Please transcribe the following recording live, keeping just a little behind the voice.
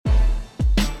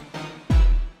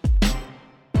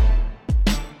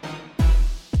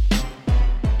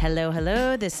Hello,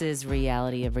 hello. This is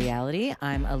Reality of Reality.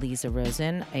 I'm Aliza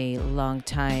Rosen, a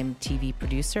longtime TV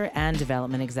producer and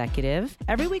development executive.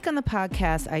 Every week on the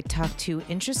podcast, I talk to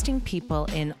interesting people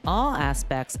in all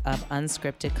aspects of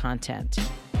unscripted content.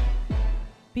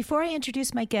 Before I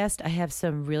introduce my guest, I have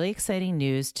some really exciting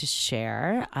news to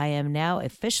share. I am now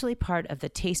officially part of the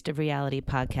Taste of Reality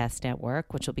podcast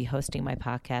network, which will be hosting my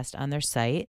podcast on their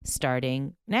site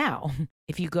starting now.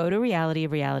 If you go to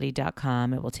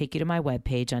realityofreality.com, it will take you to my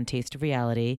webpage on Taste of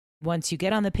Reality. Once you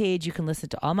get on the page, you can listen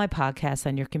to all my podcasts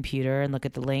on your computer and look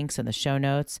at the links and the show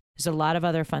notes. There's a lot of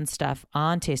other fun stuff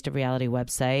on Taste of Reality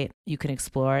website you can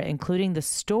explore, including the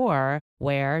store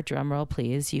where, drumroll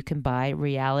please, you can buy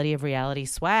Reality of Reality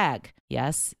swag.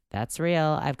 Yes, that's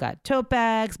real. I've got tote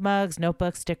bags, mugs,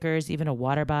 notebooks, stickers, even a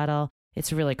water bottle.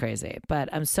 It's really crazy, but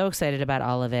I'm so excited about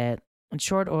all of it. In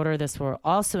short order, this will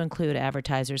also include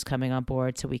advertisers coming on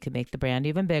board so we can make the brand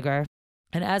even bigger.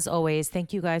 And as always,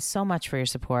 thank you guys so much for your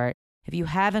support. If you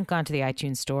haven't gone to the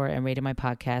iTunes store and rated my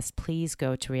podcast, please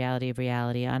go to Reality of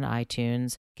Reality on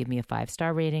iTunes. Give me a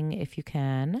 5-star rating if you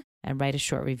can, and write a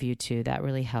short review too. That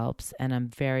really helps. And I'm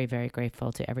very, very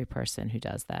grateful to every person who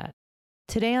does that.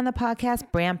 Today on the podcast,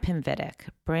 Bran Pinvidic.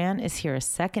 Bran is here a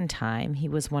second time. He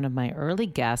was one of my early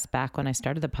guests back when I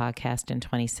started the podcast in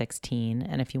 2016.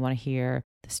 And if you want to hear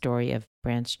the story of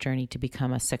Bran's journey to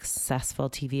become a successful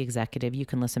TV executive, you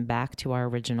can listen back to our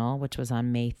original, which was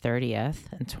on May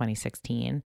 30th in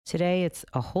 2016. Today, it's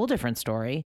a whole different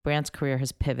story. Bran's career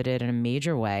has pivoted in a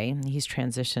major way. He's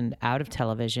transitioned out of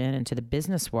television into the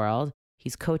business world.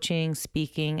 He's coaching,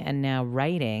 speaking, and now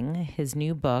writing. His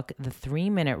new book, The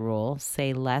 3-Minute Rule,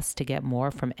 Say Less to Get More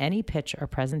from Any Pitch or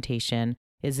Presentation,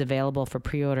 is available for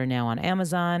pre-order now on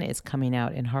Amazon. It's coming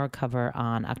out in hardcover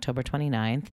on October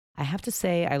 29th. I have to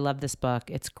say, I love this book.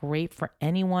 It's great for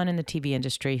anyone in the TV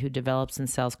industry who develops and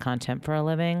sells content for a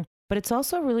living, but it's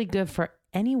also really good for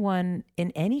anyone in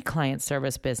any client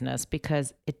service business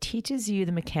because it teaches you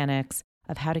the mechanics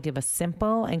of how to give a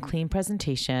simple and clean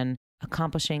presentation,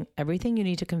 accomplishing everything you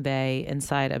need to convey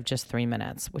inside of just 3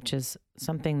 minutes, which is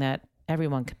something that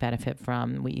everyone can benefit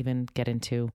from. We even get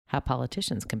into how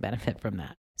politicians can benefit from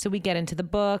that. So we get into the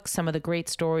book, some of the great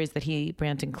stories that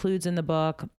Brant includes in the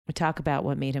book. We talk about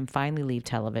what made him finally leave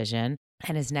television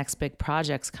and his next big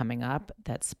projects coming up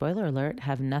that, spoiler alert,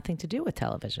 have nothing to do with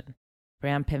television.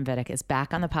 Bran Pinvidic is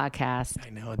back on the podcast. I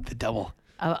know, the double.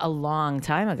 A long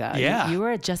time ago. Yeah. You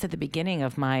were just at the beginning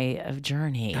of my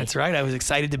journey. That's right. I was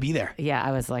excited to be there. Yeah.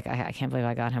 I was like, I can't believe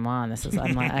I got him on. This is,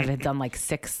 I've done like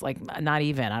 6, not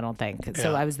even, I don't think.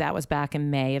 So that was back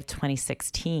in May of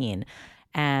 2016.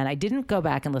 And I didn't go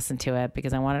back and listen to it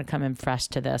because I wanted to come in fresh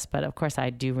to this. But of course, I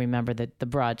do remember the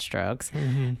broad strokes.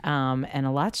 Mm-hmm. And a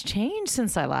lot's changed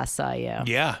since I last saw you.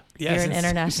 Yeah. You're an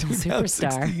international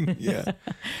superstar. Yeah.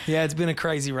 Yeah, it's been a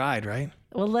crazy ride, right?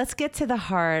 Well, let's get to the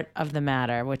heart of the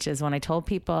matter, which is when I told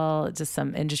people, just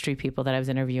some industry people that I was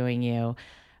interviewing you,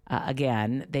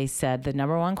 again, they said the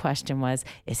number one question was,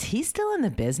 is he still in the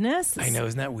business? I know,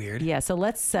 isn't that weird? Yeah, so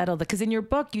let's settle because in your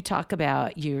book, you talk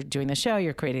about you're doing the show,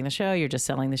 you're creating the show, you're just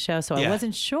selling the show. So I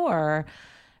wasn't sure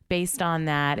based on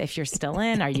that if you're still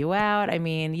in, are you out? I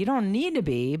mean, you don't need to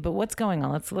be, but what's going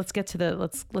on? Let's get to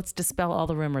let's dispel all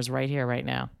the rumors right here, right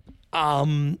now.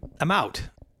 I'm out.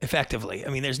 Effectively. I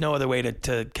mean, there's no other way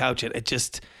to couch it. It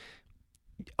just,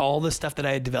 all the stuff that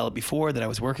I had developed before that I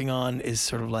was working on is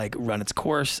sort of like run its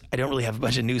course. I don't really have a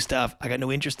bunch of new stuff. I got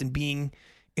no interest in being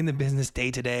in the business day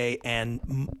to day.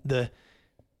 And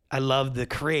I love the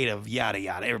creative, yada,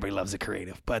 yada. Everybody loves the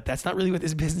creative, but that's not really what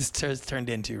this business has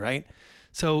turned into, right?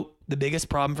 So the biggest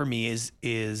problem for me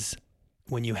is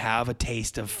when you have a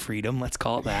taste of freedom, let's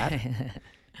call it that,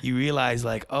 you realize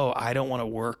like, oh, I don't want to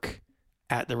work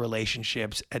at the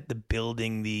relationships, at the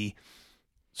building the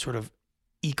sort of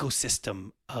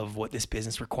ecosystem of what this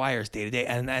business requires day to day.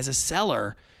 And as a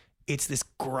seller, it's this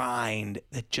grind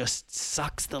that just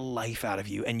sucks the life out of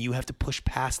you. And you have to push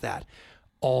past that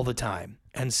all the time.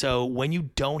 And so when you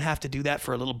don't have to do that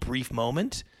for a little brief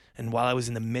moment, and while I was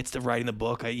in the midst of writing the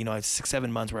book, I had 6-7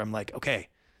 months where I'm like, okay,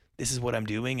 this is what I'm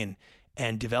doing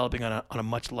and developing on a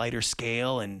much lighter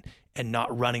scale and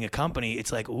not running a company.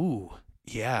 It's like, ooh,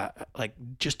 yeah, like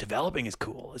just developing is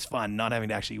cool. It's fun. Not having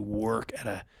to actually work at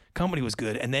a company was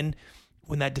good. And then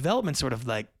when that development sort of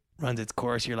like runs its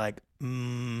course, you're like,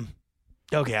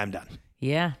 okay, I'm done.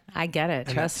 Yeah, I get it.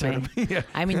 And Trust that's me. sort of- yeah.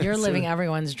 I mean, you're So- living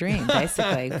everyone's dream,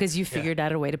 basically, because you figured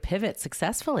out a way to pivot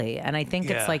successfully. And I think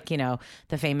it's Yeah. like,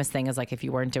 the famous thing is like, if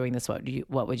you weren't doing this,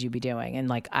 what would you be doing? And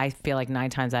like, I feel like 9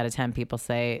 times out of 10 people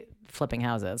say flipping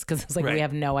houses, because it's like, we Right.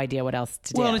 have no idea what else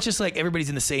to do. Well, and it's just like everybody's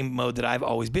in the same mode that I've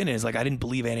always been in. Is like I didn't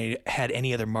believe any had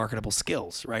any other marketable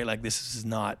skills, right? Like this is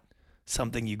not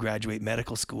something you graduate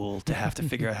medical school to have to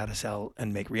figure out how to sell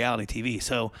and make reality TV.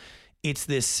 So it's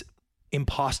this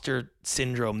imposter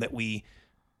syndrome that we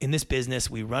in this business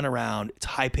we run around. It's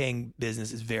high paying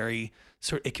business. It's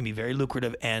it can be very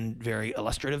lucrative and very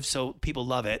illustrative. So people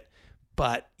love it.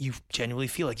 But you genuinely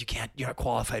feel like you're not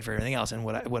qualified for everything else. And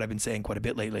what I've been saying quite a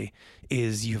bit lately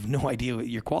is you have no idea what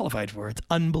you're qualified for. It's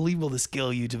unbelievable the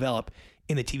skill you develop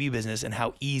in the TV business and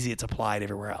how easy it's applied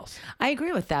everywhere else. I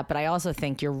agree with that, but I also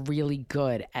think you're really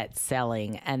good at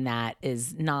selling, and that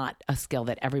is not a skill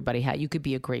that everybody has. You could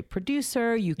be a great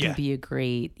producer, you can Yeah. be a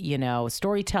great,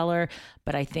 storyteller,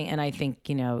 but I think,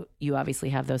 you obviously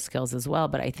have those skills as well,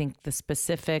 but I think the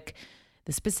specific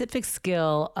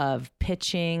skill of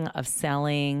pitching, of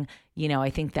selling, I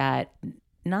think that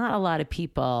not a lot of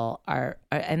people are,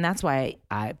 and that's why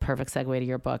perfect segue to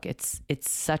your book. It's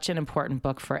such an important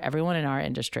book for everyone in our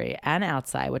industry and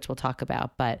outside, which we'll talk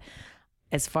about. But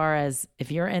as far as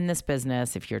if you're in this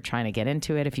business, if you're trying to get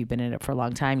into it, if you've been in it for a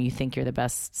long time, you think you're the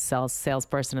best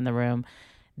salesperson in the room,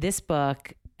 this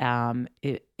book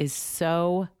it is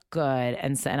so good.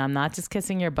 And I'm not just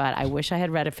kissing your butt. I wish I had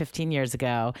read it 15 years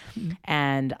ago.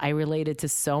 And I related to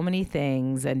so many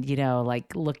things. And, you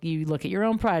look at your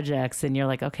own projects and you're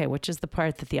like, okay, which is the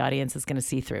part that the audience is going to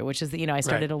see through? Which is, I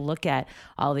started to look at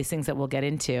all these things that we'll get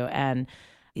into. And,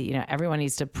 everyone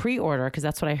needs to pre-order, because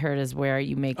that's what I heard is where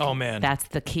you make, Oh, man. that's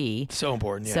the key. So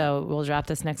important. Yeah. So we'll drop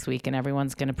this next week and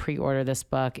everyone's going to pre-order this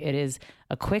book. It is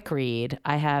a quick read.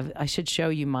 I should show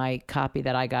you my copy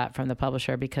that I got from the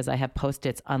publisher, because I have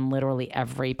Post-its on literally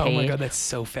every page. Oh my God, that's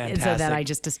so fantastic. And so then I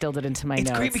just distilled it into my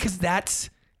notes. It's great because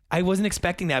I wasn't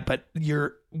expecting that, but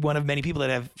you're one of many people that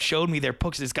have showed me their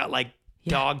books. It's got like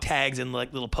dog tags and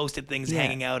like little Post-it things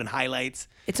hanging out and highlights.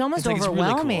 It's almost like,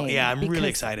 overwhelming. It's really cool. Yeah, I'm really because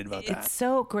excited about that. It's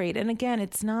so great. And again,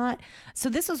 it's not. So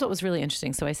this is what was really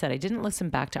interesting. So I said I didn't listen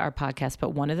back to our podcast, but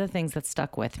one of the things that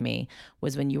stuck with me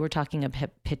was when you were talking about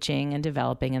pitching and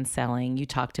developing and selling, you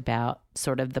talked about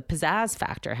sort of the pizzazz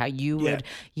factor, how you would,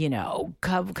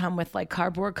 come with like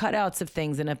cardboard cutouts of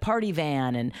things in a party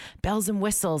van and bells and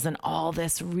whistles and all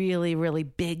this really, really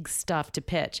big stuff to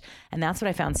pitch. And that's what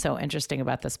I found so interesting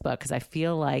about this book, because I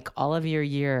feel like all of your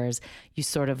years, you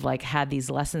sort of like had these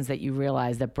lessons that you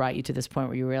realized that brought you to this point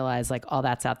where you realize like all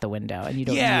that's out the window and you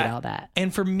don't need all that.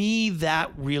 And for me,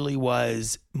 that really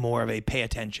was more of a pay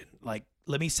attention. Like,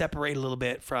 let me separate a little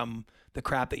bit from the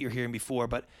crap that you're hearing before,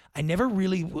 but I never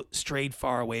really strayed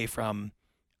far away from,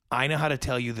 I know how to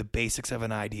tell you the basics of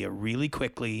an idea really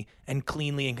quickly and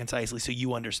cleanly and concisely so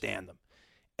you understand them.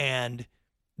 And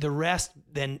the rest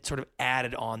then sort of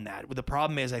added on that. But the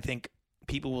problem is, I think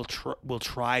people will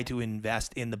try to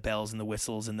invest in the bells and the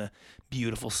whistles and the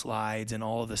beautiful slides and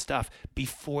all of the stuff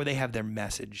before they have their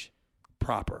message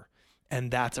proper. And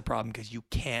that's a problem, because you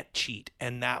can't cheat.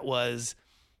 And that was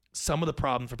some of the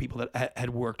problem for people that had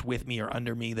worked with me or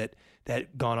under me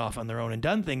that gone off on their own and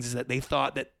done things, is that they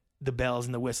thought that the bells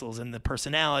and the whistles and the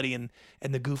personality and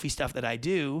the goofy stuff that I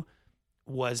do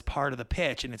was part of the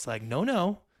pitch. And it's like,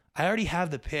 no, I already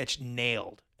have the pitch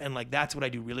nailed. And like, that's what I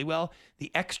do really well. The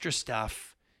extra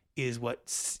stuff is what,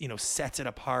 sets it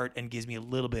apart and gives me a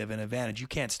little bit of an advantage. You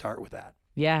can't start with that.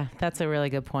 Yeah, that's a really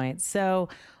good point. So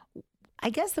I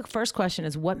guess the first question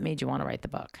is, what made you want to write the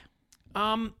book?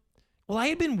 Well, I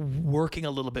had been working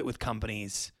a little bit with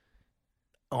companies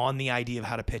on the idea of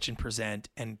how to pitch and present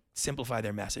and simplify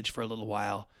their message for a little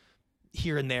while,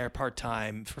 here and there,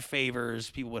 part-time, for favors.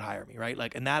 People would hire me, right?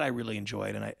 Like, and that I really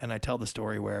enjoyed. And I tell the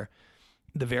story where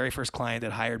the very first client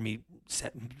that hired me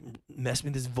messed me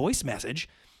with this voice message,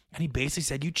 and he basically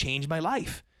said, "You changed my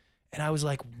life." And I was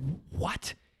like,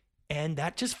 what? And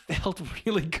that just felt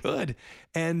really good.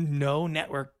 And no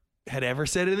network had ever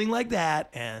said anything like that.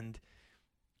 And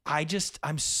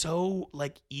I'm so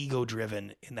like ego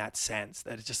driven in that sense,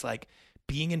 that it's just like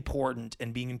being important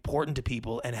to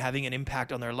people and having an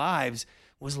impact on their lives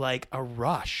was like a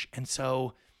rush. And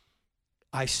so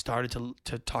I started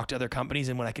to talk to other companies,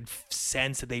 and when I could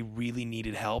sense that they really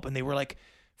needed help and they were like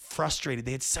frustrated,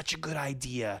 they had such a good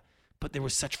idea, but there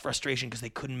was such frustration because they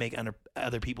couldn't make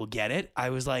other people get it.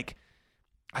 I was like,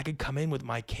 I could come in with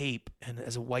my cape and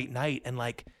as a white knight and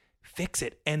like fix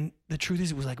it. And the truth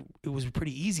is, it was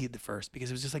pretty easy at the first, because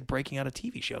it was just like breaking out a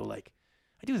TV show. Like,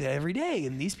 I do that every day,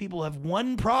 and these people have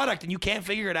one product and you can't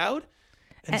figure it out.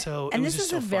 And so it and was this just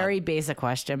is so a fun. very basic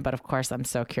question, but of course I'm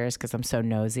so curious because I'm so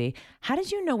nosy. How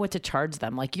did you know what to charge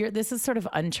them? Like this is sort of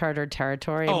uncharted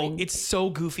territory. I Oh, mean, it's so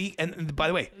goofy. And by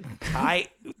the way,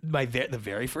 the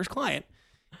very first client,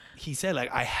 he said,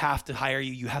 like, I have to hire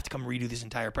you. You have to come redo this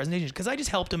entire presentation, because I just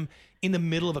helped him in the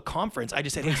middle of a conference. I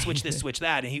just said, hey, switch this, switch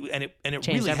that, and it Changed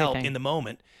really helped everything. in the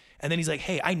moment. And then he's like,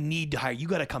 hey, I need to hire you.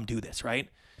 Got to come do this, right?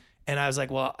 And I was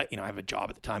like, well, I have a job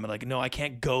at the time. I'm like, no, I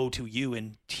can't go to you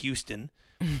in Houston.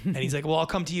 And he's like, well, I'll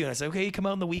come to you. And I said, okay, come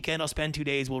out on the weekend. I'll spend 2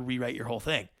 days. We'll rewrite your whole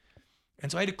thing.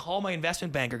 And so I had to call my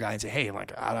investment banker guy and say, hey,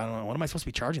 like, I don't know, what am I supposed to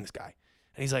be charging this guy?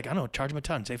 And he's like, I don't know, charge him a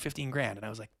ton, say 15 grand. And I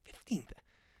was like, 15?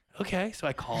 Okay. So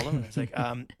I called him and I was like,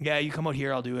 yeah, you come out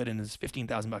here, I'll do it. And it's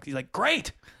 $15,000. He's like,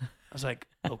 great. I was like,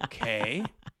 okay.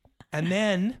 And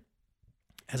then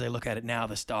as I look at it now,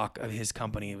 the stock of his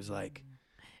company was like,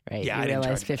 right. yeah, You I didn't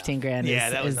realize charge 15 enough. grand Yeah,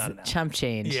 is, that was is not enough. chump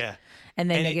change. yeah.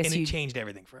 And then And, I guess it changed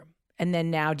everything for him. and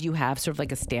then now do you have sort of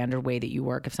like a standard way that you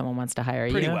work if someone wants to hire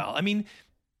you? Pretty well. I mean,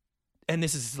 and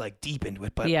this is like deep into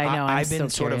it, but Yeah, I know. I'm I've been so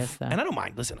sort curious, of, though. and I don't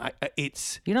mind. Listen,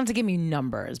 it's You don't have to give me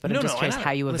numbers, but I'm just curious and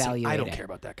how you listen, evaluate I don't it. care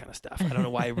about that kind of stuff. I don't know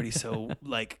why everybody's so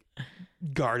like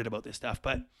guarded about this stuff,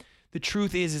 but the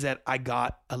truth is that I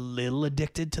got a little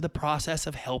addicted to the process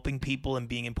of helping people and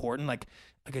being important. Like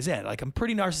I said, like I'm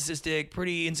pretty narcissistic,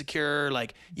 pretty insecure.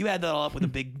 Like you add that all up with a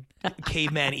big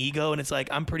caveman ego, and it's like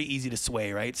I'm pretty easy to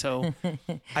sway, right? So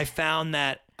I found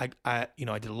that I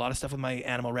did a lot of stuff with my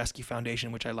Animal Rescue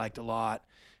Foundation, which I liked a lot.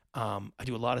 I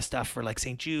do a lot of stuff for like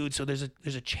St. Jude. So there's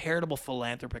a charitable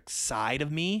philanthropic side of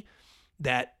me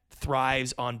that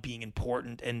thrives on being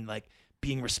important and like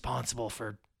being responsible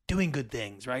for doing good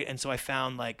things, right? And so I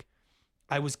found like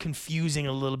I was confusing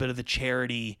a little bit of the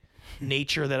charity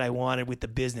nature that I wanted with the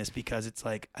business, because it's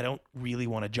like I don't really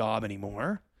want a job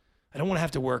anymore. I don't want to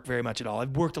have to work very much at all.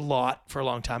 I've worked a lot for a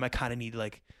long time. I kind of need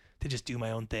like to just do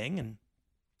my own thing. And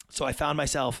so I found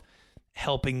myself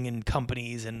helping in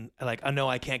companies and like, I know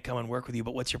I can't come and work with you,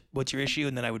 but what's your issue?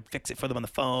 And then I would fix it for them on the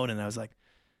phone. And I was like,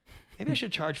 maybe I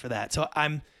should charge for that. So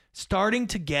I'm starting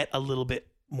to get a little bit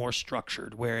more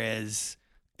structured. Whereas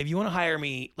if you want to hire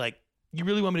me, like you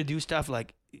really want me to do stuff,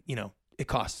 like, it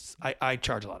costs. I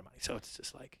charge a lot of money. So it's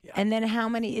just like, yeah. And then how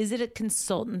many, is it a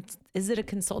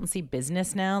consultancy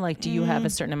business now? Like, do you have a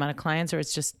certain amount of clients, or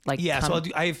it's just like, So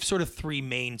I have sort of three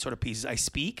main sort of pieces. I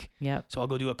speak. Yep. So I'll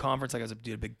go do a conference. Like I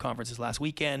did a big conference this last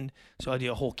weekend. So I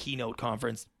do a whole keynote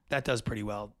conference. That does pretty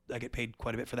well. I get paid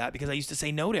quite a bit for that because I used to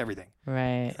say no to everything.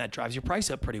 Right. And that drives your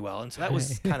price up pretty well. And so that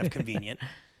was kind of convincient.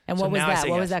 And So what was now I that? say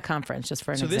What yes. was that conference? Just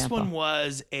for an So example. this one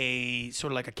was a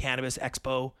sort of like a cannabis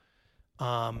expo.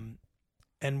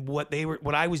 And what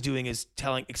I was doing is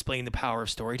explaining the power of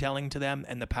storytelling to them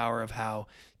and the power of how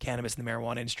cannabis and the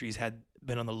marijuana industries had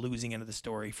been on the losing end of the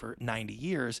story for 90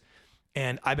 years.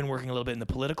 And I've been working a little bit in the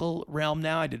political realm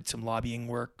now. I did some lobbying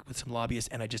work with some lobbyists,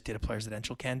 and I just did a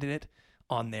presidential candidate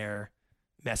on their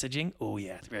messaging. Oh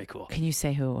yeah, it's very cool. Can you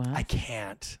say who it was? I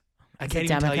can't. I Is can't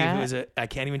it even tell you if Democrat? it was I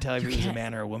can't even tell you if it was a can't-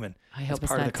 man or a woman. I hope It's it's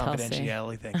part of the not Tulsi.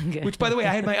 confidentiality thing. Okay. Which, by the way,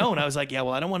 I had my own. I was like, yeah,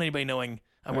 well, I don't want anybody knowing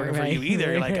I'm working for Right. you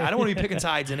either. Like, I don't want to be picking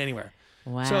sides in anywhere.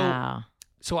 Wow.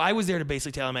 So I was there to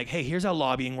basically tell them, like, hey, here's how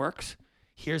lobbying works.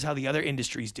 Here's how the other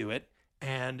industries do it.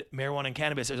 And marijuana and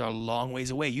cannabis are a long ways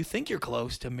away. You think you're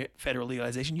close to federal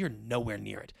legalization. You're nowhere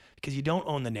near it because you don't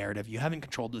own the narrative. You haven't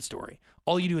controlled the story.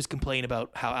 All you do is complain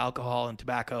about how alcohol and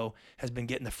tobacco has been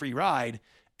getting the free ride,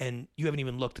 and you haven't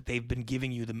even looked that they've been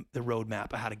giving you the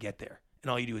roadmap of how to get there. And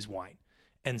all you do is whine.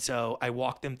 And so I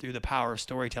walked them through the power of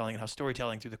storytelling and how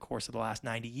storytelling through the course of the last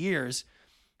 90 years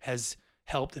has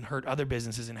helped and hurt other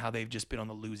businesses and how they've just been on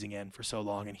the losing end for so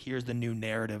long. And here's the new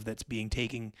narrative that's being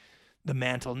taken the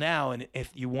mantle now. And if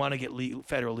you want to get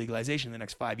federal legalization in the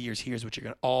next 5 years, here's what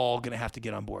you're all going to have to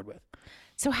get on board with.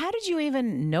 So how did you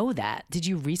even know that? Did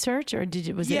you research, or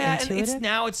was it intuitive? And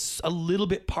it's a little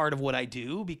bit part of what I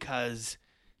do, because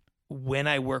when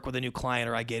I work with a new client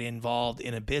or I get involved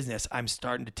in a business, I'm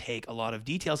starting to take a lot of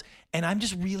details, and I'm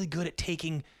just really good at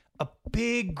taking a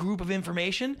big group of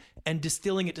information and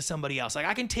distilling it to somebody else. Like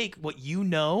I can take what you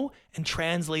know and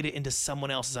translate it into someone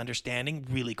else's understanding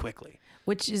really quickly.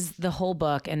 Which is the whole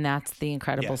book, and that's the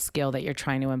incredible skill that you're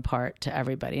trying to impart to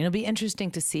everybody. And it'll be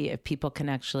interesting to see if people can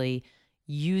actually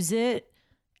use it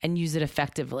and use it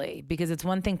effectively, because it's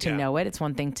one thing to know it, it's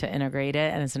one thing to integrate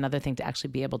it, and it's another thing to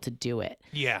actually be able to do it.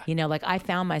 Yeah. Like I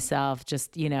found myself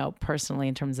just, personally,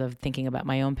 in terms of thinking about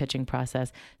my own pitching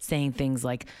process, saying things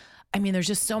like, I mean, there's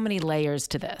just so many layers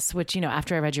to this, which,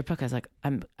 after I read your book, I was like,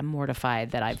 I'm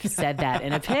mortified that I've said that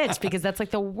in a pitch, because that's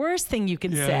like the worst thing you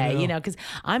can say, because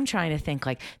I'm trying to think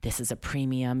like, this is a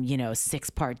premium,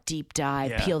 6-part deep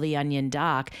dive, peel the onion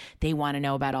doc. They want to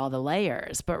know about all the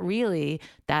layers, but really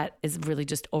that is really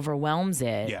just overwhelms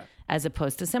it as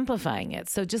opposed to simplifying it.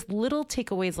 So just little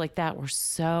takeaways like that were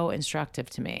so instructive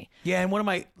to me. Yeah. And one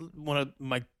of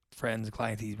my friends,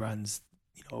 clients, he runs,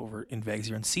 over in Vegas,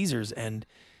 he runs Caesars, and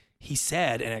he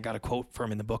said, and I got a quote from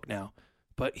him in the book now,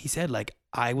 but he said, like,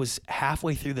 I was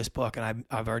halfway through this book and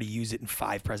I've already used it in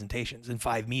 5 presentations, in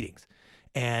 5 meetings.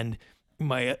 And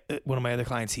one of my other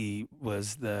clients, he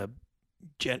was the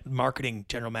marketing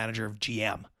general manager of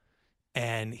GM.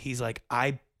 And he's like,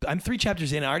 I'm 3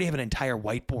 chapters in, I already have an entire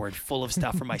whiteboard full of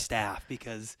stuff for my staff,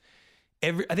 because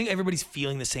I think everybody's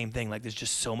feeling the same thing. Like, there's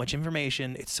just so much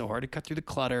information. It's so hard to cut through the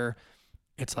clutter.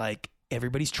 It's like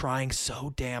everybody's trying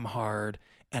so damn hard.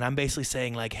 And I'm basically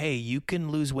saying, like, hey, you can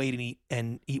lose weight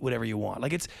and eat whatever you want.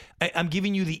 Like, I'm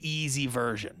giving you the easy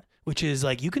version, which is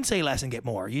like, you can say less and get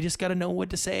more. You just got to know what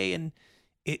to say. And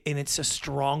it's a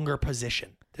stronger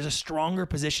position. There's a stronger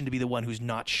position to be the one who's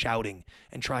not shouting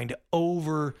and trying to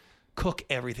overcook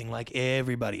everything like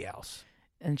everybody else.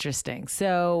 Interesting.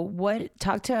 So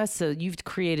talk to us. So you've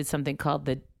created something called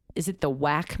is it the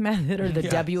WAC method or the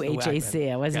WHAC?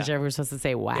 I wasn't sure if we were supposed to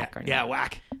say WAC or not. Yeah,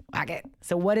 WAC. WAC it.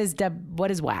 So what is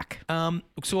WAC?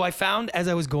 So I found as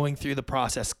I was going through the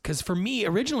process, because for me,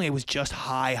 originally it was just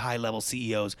high level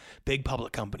CEOs, big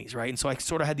public companies, right? And so I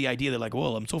sort of had the idea that, like,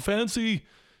 well, I'm so fancy.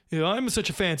 I'm such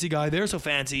a fancy guy. They're so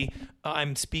fancy.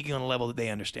 I'm speaking on a level that they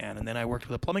understand. And then I worked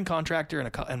with a plumbing contractor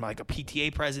and like a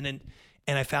PTA president.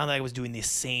 And I found that I was doing the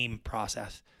same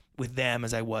process with them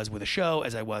as I was with a show,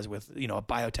 as I was with, a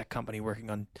biotech company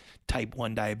working on type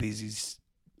 1 diabetes,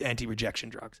 anti-rejection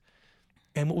drugs.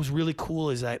 And what was really cool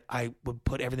is that I would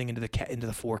put everything into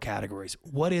the 4 categories.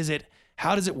 What is it?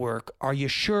 How does it work? Are you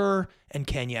sure? And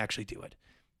can you actually do it?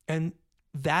 And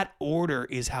that order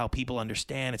is how people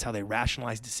understand. It's how they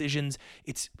rationalize decisions.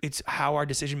 It's how our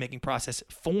decision-making process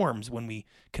forms when we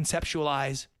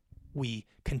conceptualize, we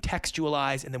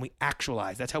contextualize, and then we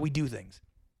actualize. That's how we do things.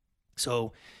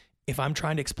 So if I'm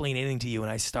trying to explain anything to you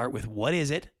and I start with what is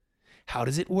it? How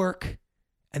does it work?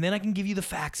 And then I can give you the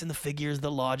facts and the figures,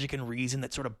 the logic and reason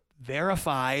that sort of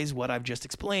verifies what I've just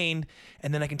explained.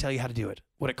 And then I can tell you how to do it,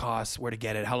 what it costs, where to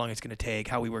get it, how long it's going to take,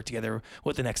 how we work together,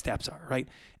 what the next steps are, right?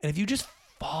 And if you just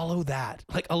follow that,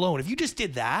 like alone, if you just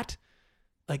did that,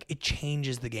 like it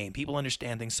changes the game. People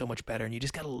understand things so much better, and you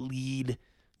just got to lead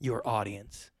your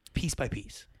audience piece by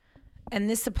piece. And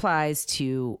this applies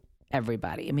to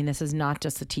everybody. I mean, this is not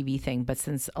just a TV thing, but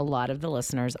since a lot of the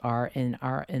listeners are in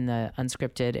the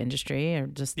unscripted industry or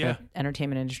just the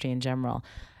entertainment industry in general,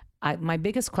 my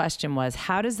biggest question was,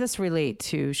 how does this relate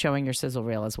to showing your sizzle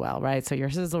reel as well, right? So your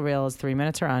sizzle reel is 3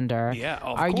 minutes or under. Yeah,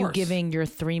 of Are course. you giving your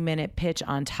 3-minute pitch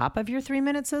on top of your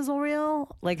 3-minute sizzle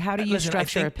reel? Like, how do you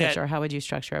structure a pitch, or how would you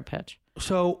structure a pitch?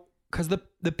 So, because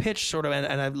the pitch sort of,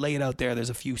 and I lay it out there, there's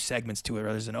a few segments to it.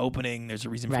 There's an opening, there's a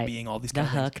reason for being, all these kind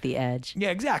of things. The hook, the edge. Yeah,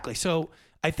 exactly. So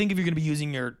I think if you're going to be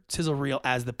using your sizzle reel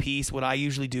as the piece, what I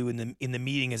usually do in the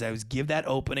meeting is I always give that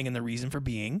opening and the reason for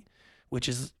being, which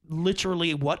is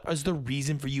literally, what is the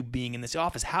reason for you being in this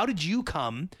office? How did you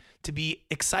come to be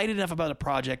excited enough about a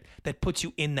project that puts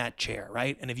you in that chair,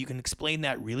 right? And if you can explain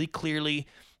that really clearly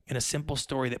in a simple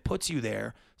story that puts you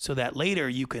there, so that later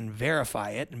you can verify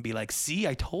it and be like, see,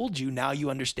 I told you, now you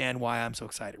understand why I'm so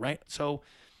excited, right? So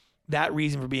that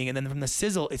reason for being, and then from the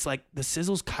sizzle, it's like the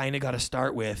sizzle's kind of got to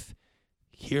start with,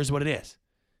 here's what it is.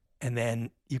 And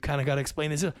then you kind of got to explain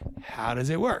this. How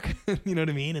does it work? You know what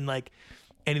I mean? And like,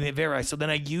 and it varies. So then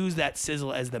I use that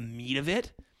sizzle as the meat of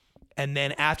it. And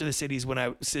then after the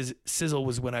sizzle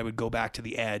was when I would go back to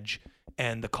the edge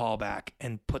and the callback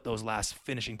and put those last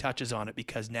finishing touches on it,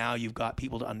 because now you've got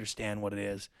people to understand what it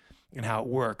is and how it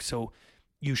works. So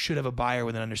you should have a buyer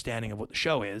with an understanding of what the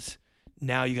show is.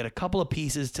 Now you got a couple of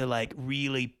pieces to like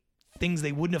really things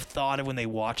they wouldn't have thought of when they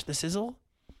watched the sizzle.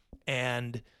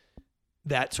 And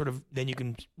that sort of, then you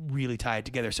can really tie it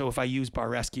together. So if I use Bar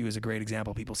Rescue as a great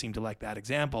example, people seem to like that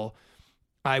example.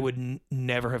 I would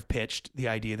never have pitched the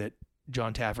idea that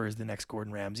John Taffer is the next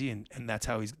Gordon Ramsay, and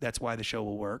that's why the show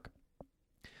will work.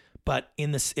 But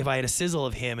if I had a sizzle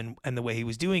of him and the way he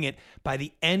was doing it, by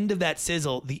the end of that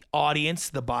sizzle, the audience,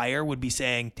 the buyer, would be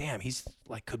saying, damn, he's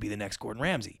like, could be the next Gordon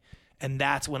Ramsay. And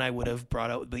that's when I would have brought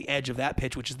out the edge of that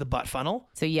pitch, which is the butt funnel.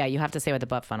 So yeah, you have to say what the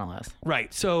butt funnel is.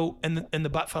 Right. So, and the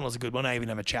butt funnel is a good one. I even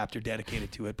have a chapter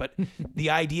dedicated to it. But the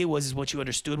idea is once you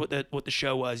understood what the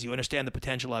show was, you understand the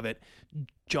potential of it.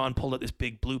 John pulled out this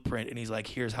big blueprint and he's like,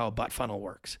 here's how a butt funnel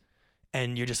works.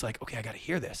 And you're just like, okay, I got to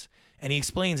hear this. And he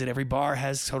explains that every bar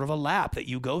has sort of a lap that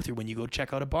you go through when you go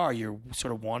check out a bar. You're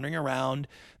sort of wandering around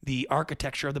the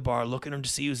architecture of the bar, looking to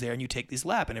see who's there, and you take this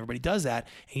lap, and everybody does that.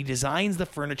 And he designs the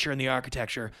furniture and the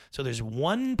architecture. So there's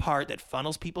one part that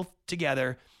funnels people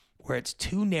together where it's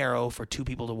too narrow for two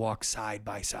people to walk side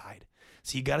by side.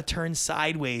 So you got to turn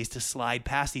sideways to slide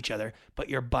past each other, but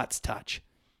your butts touch.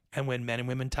 And when men and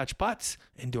women touch butts,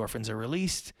 endorphins are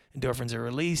released.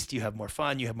 You have more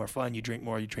fun. You drink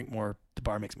more. The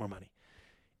bar makes more money.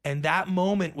 And that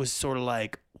moment was sort of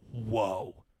like,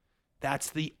 whoa, that's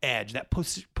the edge. That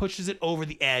pushes it over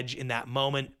the edge in that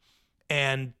moment.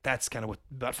 And that's kind of what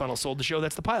Butt Funnel sold the show.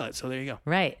 That's the pilot. So there you go.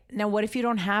 Right. Now, what if you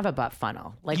don't have a butt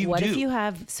funnel? Like, what if you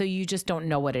have, so you just don't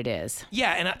know what it is?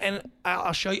 Yeah. And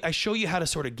I'll show you, I show you how to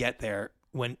sort of get there.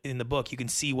 When in the book, you can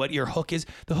see what your hook is.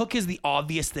 The hook is the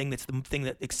obvious thing. That's the thing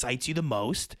that excites you the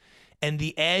most. And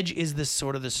the edge is the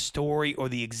sort of the story or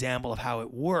the example of how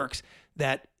it works,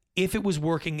 that if it was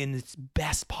working in its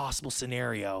best possible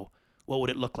scenario, what would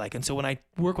it look like? And so when I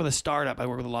work with a startup, I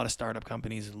work with a lot of startup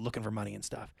companies looking for money and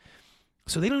stuff.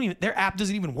 So their app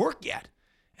doesn't even work yet.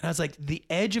 And I was like, the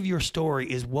edge of your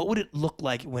story is, what would it look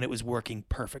like when it was working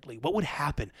perfectly? What would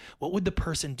happen? What would the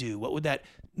person do? What would that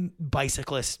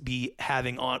bicyclist be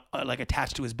having on like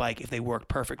attached to his bike if they worked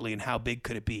perfectly, and how big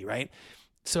could it be, right?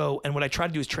 So, and what I try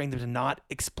to do is train them to not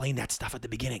explain that stuff at the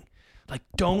beginning. Like,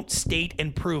 don't state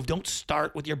and prove. Don't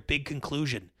start with your big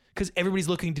conclusion, because everybody's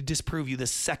looking to disprove you the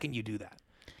second you do that.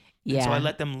 Yeah. And so I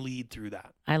let them lead through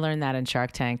that. I learned that in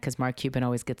Shark Tank, because Mark Cuban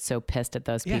always gets so pissed at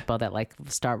those people that like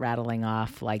start rattling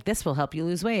off like, this will help you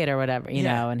lose weight or whatever, you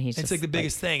know, and he's it's just like the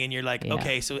biggest thing. And you're like,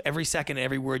 okay, so every second,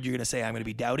 every word you're going to say, I'm going to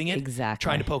be doubting it. Exactly.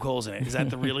 Trying to poke holes in it. Is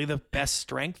that really the best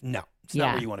strength? No, it's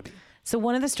not where you want to be. So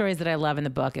one of the stories that I love in the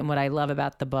book, and what I love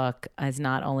about the book, is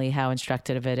not only how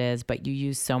instructive it is, but you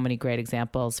use so many great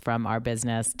examples from our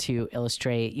business to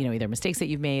illustrate, you know, either mistakes that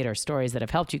you've made or stories that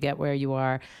have helped you get where you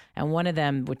are. And one of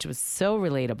them, which was so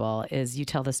relatable, is you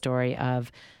tell the story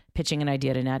of pitching an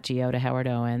idea to Nat Geo, to Howard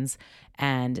Owens,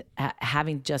 and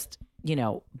having just, you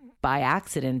know, by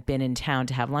accident been in town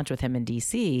to have lunch with him in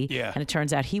DC. Yeah. And it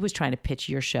turns out he was trying to pitch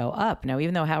your show up. Now,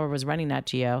 even though Howard was running Nat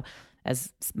Geo,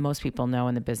 as most people know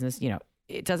in the business, you know,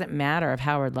 it doesn't matter if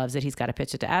Howard loves it. He's got to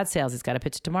pitch it to ad sales. He's got to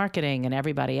pitch it to marketing and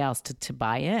everybody else to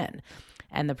buy in.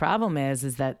 And the problem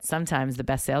is that sometimes the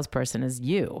best salesperson is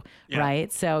you,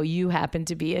 right? So you happen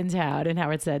to be in town, and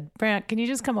Howard said, Brant, can you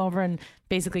just come over and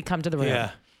basically come to the room?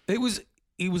 Yeah. It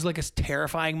was like a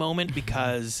terrifying moment,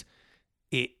 because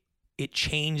it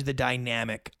changed the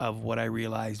dynamic of what I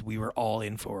realized we were all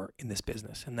in for in this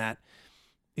business. And that,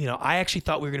 you know, I actually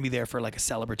thought we were going to be there for like a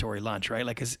celebratory lunch, right?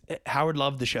 Like, cause Howard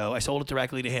loved the show. I sold it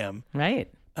directly to him. Right.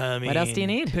 I mean, what else do you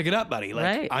need? Pick it up, buddy. Like,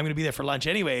 right. I'm going to be there for lunch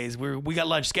anyways. We got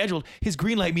lunch scheduled. His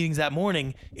green light meetings that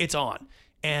morning, it's on.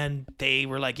 And they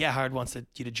were like, yeah, Howard wants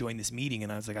you to join this meeting.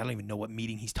 And I was like, I don't even know what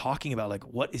meeting he's talking about. Like,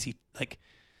 what is he like?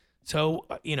 So,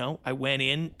 you know, I went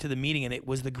in to the meeting, and it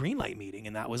was the green light meeting.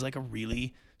 And that was like a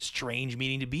really strange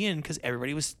meeting to be in, because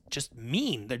everybody was just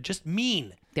mean. They're just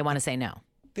mean. They want to say no.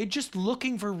 They're just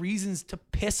looking for reasons to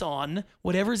piss on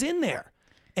whatever's in there.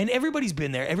 And everybody's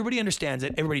been there. Everybody understands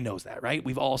it. Everybody knows that, right?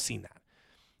 We've all seen that.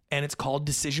 And it's called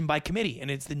decision by committee. And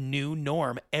it's the new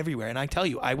norm everywhere. And I tell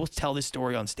you, I will tell this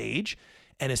story on stage,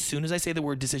 and as soon as I say the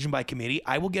word decision by committee,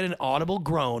 I will get an audible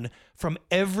groan from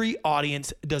every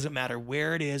audience. It doesn't matter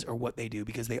where it is or what they do,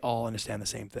 because they all understand the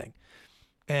same thing.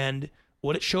 And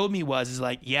what it showed me is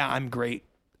like, yeah, I'm great.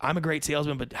 I'm a great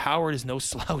salesman, but Howard is no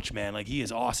slouch, man. Like, he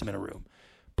is awesome in a room.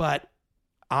 But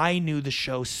I knew the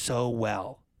show so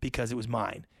well because it was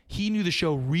mine. He knew the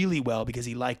show really well because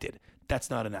he liked it. That's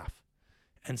not enough.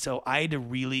 And so I had to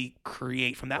really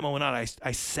create, from that moment on,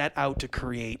 I set out to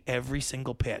create every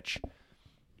single pitch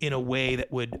in a way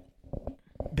that would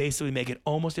basically make it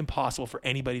almost impossible for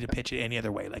anybody to pitch it any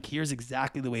other way. Like, here's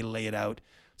exactly the way to lay it out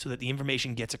so that the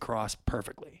information gets across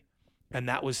perfectly. And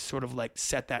that was sort of like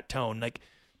set that tone. Like,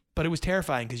 but it was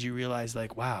terrifying, because you realize,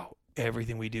 like, wow,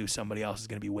 everything we do, somebody else is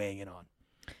going to be weighing in on.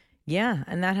 Yeah.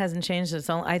 And that hasn't changed. It's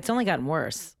only gotten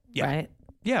worse. Yeah. Right.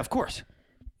 Yeah, of course.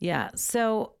 Yeah.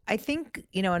 So I think,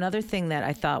 you know, another thing that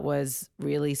I thought was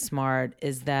really smart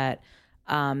is that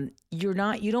you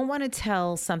don't want to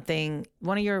tell something.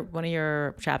 One of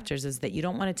your chapters is that you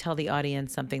don't want to tell the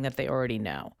audience something that they already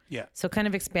know. Yeah. So kind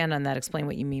of expand on that. Explain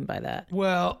what you mean by that.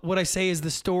 Well, what I say is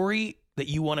the story that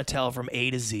you want to tell from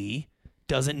A to Z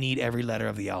doesn't need every letter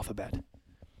of the alphabet.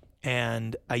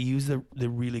 And I use the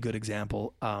really good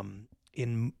example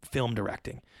in film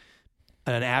directing.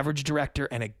 An average director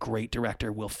and a great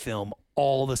director will film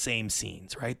all the same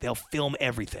scenes, right? They'll film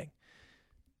everything.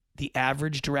 the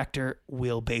average director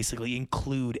will basically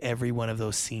include every one of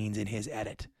those scenes in his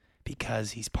edit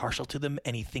because he's partial to them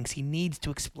and he thinks he needs to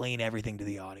explain everything to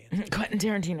the audience. Quentin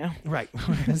Tarantino. Right.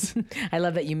 I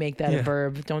love that you make that a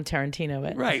verb. Don't Tarantino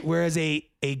it. Right. Whereas a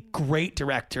great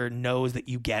director knows that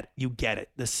you get it.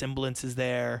 The semblance is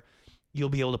there. You'll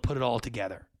be able to put it all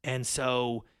together. And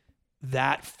so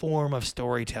that form of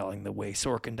storytelling, the way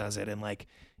Sorkin does it, and like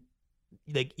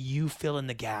you fill in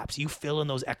the gaps, you fill in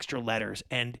those extra letters,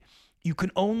 and you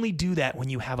can only do that when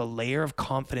you have a layer of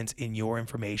confidence in your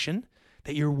information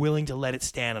that you're willing to let it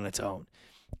stand on its own.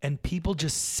 And people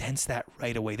just sense that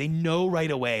right away. They know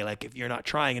right away, like if you're not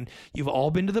trying. And you've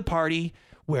all been to the party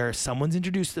where someone's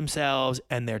introduced themselves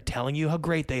and they're telling you how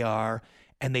great they are,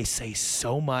 and they say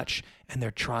so much and they're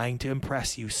trying to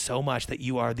impress you so much that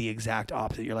you are the exact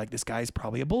opposite. You're like, this guy's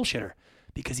probably a bullshitter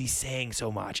because he's saying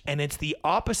so much. And it's the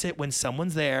opposite when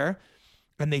someone's there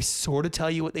and they sort of tell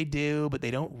you what they do, but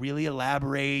they don't really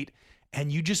elaborate.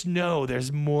 And you just know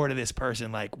there's more to this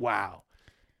person, like, wow.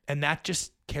 And that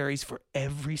just carries for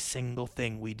every single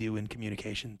thing we do in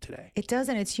communication today. It does,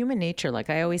 and it's human nature. Like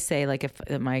I always say, like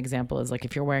if my example is like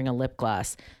if you're wearing a lip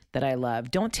gloss that I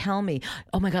love, don't tell me,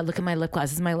 oh my God, look at my lip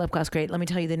gloss. Is my lip gloss great? Let me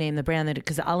tell you the name, the brand,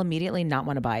 because I'll immediately not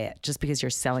want to buy it just because you're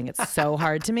selling it so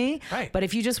hard to me. Right. But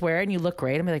if you just wear it and you look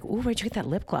great, I'm like, ooh, where'd you get that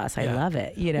lip gloss? I love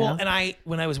it. You know. Well, and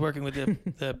when I was working with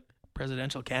the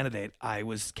presidential candidate, I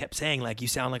kept saying like, you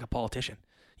sound like a politician.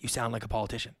 You sound like a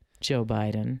politician. Joe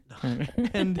Biden.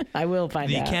 And I will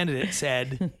find out. The candidate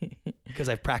said, because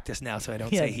I've practiced now, so I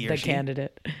don't say he or she.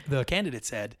 The candidate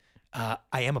said, I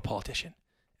am a politician.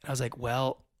 And I was like,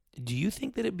 well, do you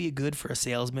think that it'd be good for a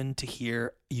salesman to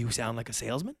hear you sound like a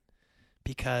salesman?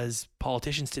 Because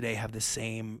politicians today have the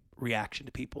same reaction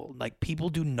to people. Like people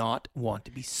do not want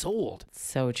to be sold.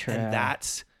 So true. And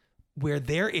that's where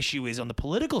their issue is on the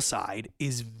political side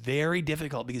is very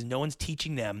difficult because no one's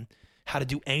teaching them how to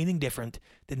do anything different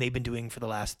than they've been doing for the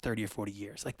last 30 or 40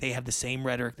 years. Like they have the same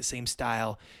rhetoric, the same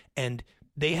style, and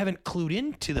they haven't clued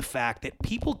into the fact that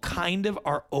people kind of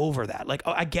are over that. Like,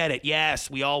 oh, I get it. Yes,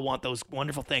 we all want those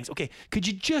wonderful things. Okay, could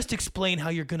you just explain how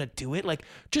you're going to do it? Like,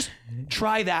 just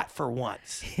try that for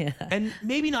once. Yeah. And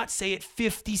maybe not say it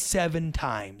 57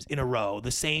 times in a row,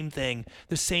 the same thing,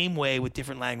 the same way with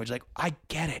different language. Like, I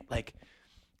get it. Like,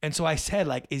 and so I said,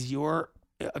 like,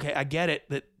 okay, I get it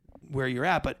that where you're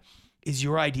at, but is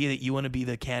your idea that you want to be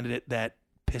the candidate that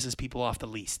pisses people off the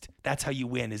least? That's how you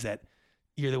win, is that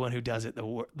you're the one who does it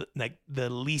the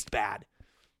least bad.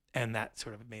 And that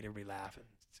sort of made everybody laugh and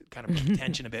kind of put the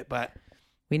tension a bit. But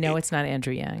we know it's not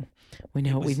Andrew Yang. We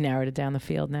know we've narrowed it down the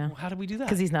field now. Well, how did we do that?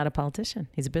 Because he's not a politician.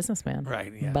 He's a businessman.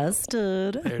 Right. Yeah.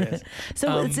 Busted. There it is.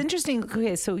 So it's interesting.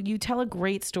 Okay, so you tell a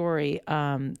great story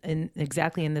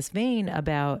exactly in this vein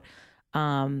about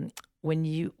when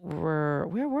you were,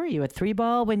 where were you at Three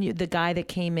Ball? When the guy that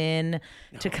came in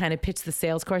to kind of pitch the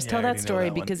sales course, tell that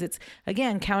story because it's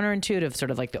again counterintuitive,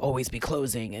 sort of like the always be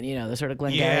closing and the sort of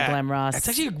Glengarry Glen Ross. It's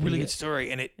actually a really good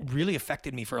story, and it really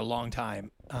affected me for a long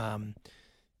time.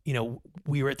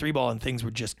 We were at Three Ball and things were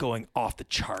just going off the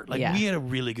chart. Like we had a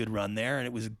really good run there, and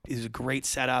it was a great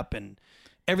setup, and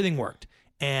everything worked.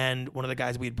 And one of the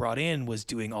guys we had brought in was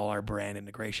doing all our brand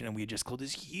integration, and we had just closed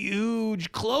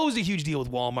a huge deal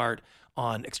with Walmart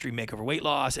on Extreme Makeover weight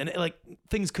loss, and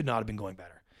things could not have been going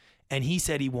better. And he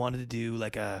said he wanted to do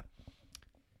like an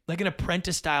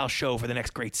apprentice style show for the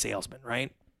next great salesman,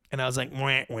 right? And I was like,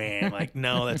 wah, wah. Like,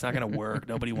 no, that's not going to work.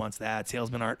 Nobody wants that.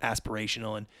 Salesmen aren't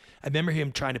aspirational. And I remember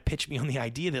him trying to pitch me on the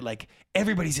idea that like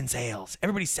everybody's in sales,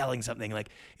 everybody's selling something, like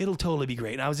it'll totally be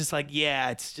great. And I was just like, yeah,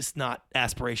 it's just not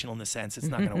aspirational in the sense it's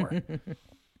not going to work.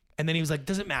 And then he was like,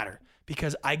 doesn't matter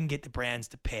because I can get the brands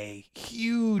to pay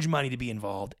huge money to be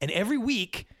involved. And every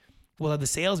week we'll have the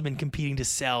salesman competing to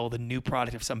sell the new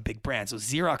product of some big brand. So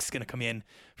Xerox is going to come in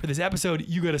for this episode.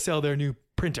 You got to sell their new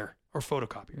printer or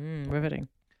photocopier. Riveting.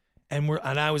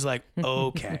 And I was like,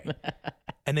 okay.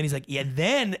 And then he's like, yeah,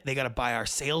 then they got to buy our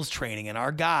sales training. And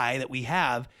our guy that we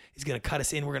have is going to cut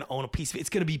us in. We're going to own a piece of it. It's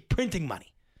going to be printing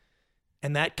money.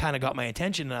 And that kind of got my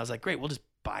attention. And I was like, great, we'll just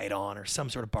buy it on or some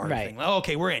sort of barter thing. Oh,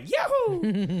 okay, we're in.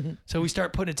 Yahoo! So we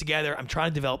start putting it together. I'm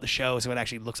trying to develop the show so it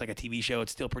actually looks like a TV show.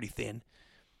 It's still pretty thin.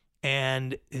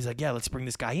 And he's like, yeah, let's bring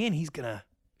this guy in. He's going to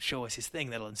show us his thing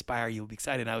that'll inspire you. We'll be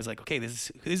excited. And I was like, okay,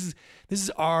 this is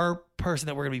our person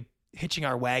that we're going to be hitching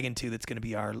our wagon to that's going to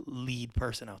be our lead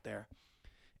person out there.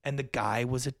 And the guy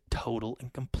was a total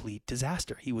and complete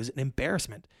disaster. He was an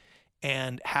embarrassment.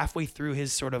 And halfway through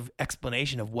his sort of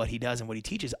explanation of what he does and what he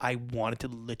teaches, I wanted to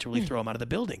literally throw him out of the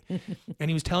building. And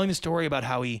he was telling the story about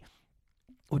how he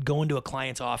would go into a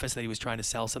client's office that he was trying to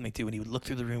sell something to, and he would look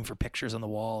through the room for pictures on the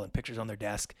wall and pictures on their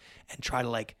desk and try to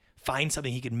like find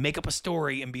something he could make up a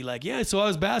story and be like, yeah, so I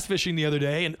was bass fishing the other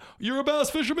day and you're a bass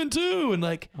fisherman too. And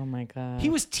like, oh my God. he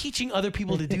was teaching other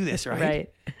people to do this, right?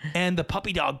 Right. And the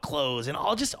puppy dog clothes and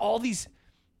all these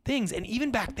things. And even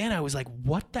back then I was like,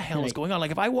 what the hell is going on?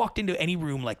 Like if I walked into any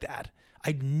room like that,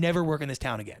 I'd never work in this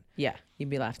town again. Yeah. You'd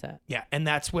be laughed at. Yeah. And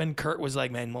that's when Kurt was like,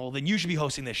 man, well, then you should be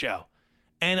hosting this show.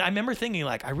 And I remember thinking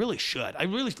like, I really should. I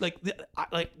really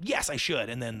yes, I should.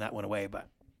 And then that went away. But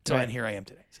so Right. and here I am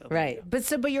today. So Right.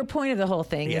 But your point of the whole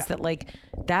thing Yeah. is that like,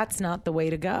 that's not the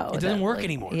way to go. it doesn't work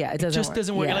anymore. Yeah. It doesn't just work.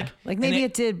 doesn't work. Yeah. Like maybe and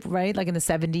it did, right? Like in the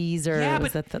 70s or yeah,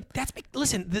 was but that that's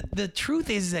listen. The truth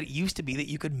is that it used to be that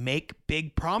you could make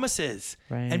big promises,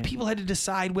 Right. and people had to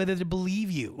decide whether to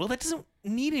believe you. Well, that doesn't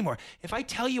need anymore. If I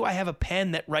tell you I have a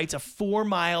pen that writes a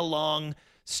 4-mile long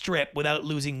strip without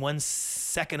losing 1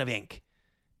 second of ink,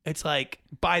 it's like,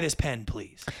 buy this pen,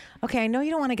 please. Okay, I know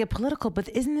you don't want to get political, but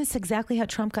isn't this exactly how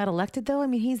Trump got elected, though? I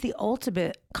mean, he's the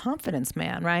ultimate confidence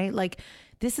man, right? Like,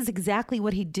 this is exactly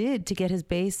what he did to get his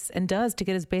base and does to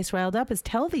get his base riled up is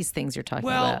tell these things you're talking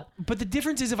Well, about. but the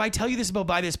difference is if I tell you this about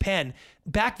buy this pen,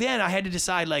 back then I had to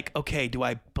decide like, okay, do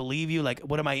I believe you? Like,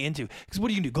 what am I into? Because what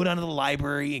do you do? Go down to the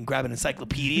library and grab an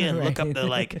encyclopedia and look up the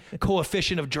like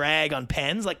coefficient of drag on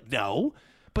pens? Like, no.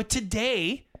 But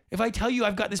today, if I tell you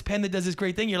I've got this pen that does this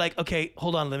great thing, you're like, okay,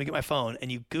 hold on, let me get my phone.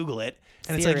 And you Google it.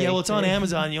 And it's like, Siri. yeah, well, it's on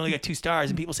Amazon. You only got 2 stars.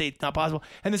 And people say it's not possible.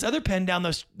 And this other pen down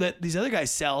that these other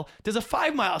guys sell does a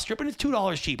 5-mile strip and it's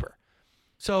 $2 cheaper.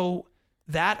 So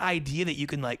that idea that you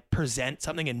can like present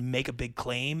something and make a big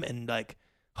claim and like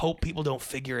hope people don't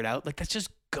figure it out, like that's just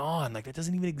gone. Like that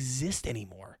doesn't even exist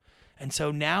anymore. And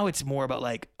so now it's more about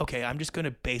like, okay, I'm just going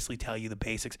to basically tell you the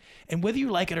basics. And whether you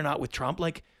like it or not with Trump,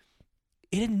 like,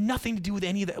 it had nothing to do with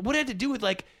any of that. What it had to do with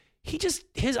like, his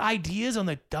ideas on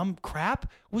the dumb crap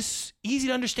was easy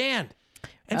to understand.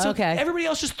 And so Okay. everybody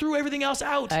else just threw everything else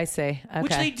out, I see. Okay.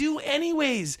 which they do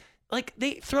anyways. Like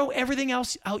they throw everything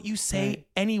else out you say Right.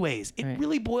 anyways. It Right.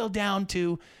 really boiled down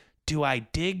to, do I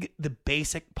dig the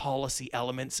basic policy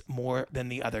elements more than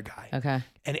the other guy? Okay.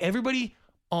 And everybody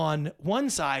on one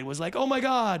side was like, oh my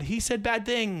God, he said bad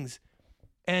things.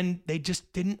 And they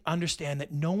just didn't understand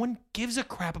that no one gives a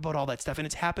crap about all that stuff. And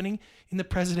it's happening in the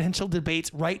presidential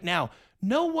debates right now.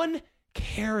 No one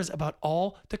cares about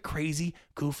all the crazy,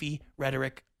 goofy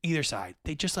rhetoric either side.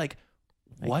 They just like,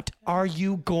 what are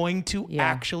you going to Yeah.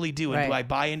 actually do? And do Right. I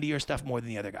buy into your stuff more than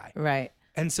the other guy? Right.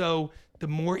 And so the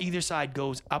more either side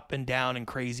goes up and down and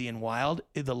crazy and wild,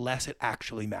 the less it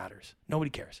actually matters.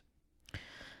 Nobody cares.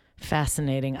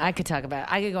 Fascinating. I could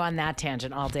go on that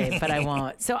tangent all day, but I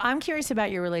won't. So I'm curious about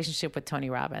your relationship with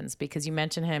Tony Robbins because you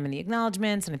mentioned him in the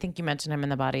acknowledgments and I think you mentioned him in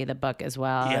the body of the book as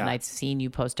well. Yeah. And I've seen you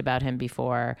post about him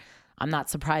before. I'm not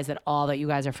surprised at all that you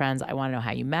guys are friends. I want to know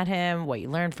how you met him, what you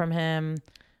learned from him.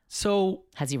 So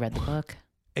Has he read the book?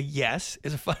 yes,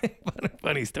 it's a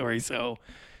funny story. So,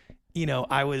 you know,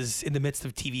 I was in the midst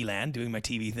of TV land doing my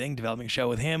TV thing, developing a show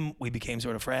with him. We became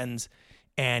sort of friends.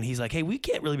 And he's like, hey, we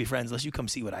can't really be friends unless you come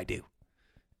see what I do.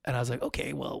 And I was like,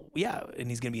 okay, well, yeah. And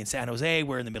he's going to be in San Jose.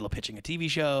 We're in the middle of pitching a TV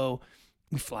show.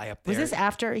 We fly up there. Was this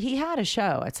after he had a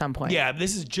show at some point? Yeah,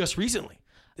 this is just recently.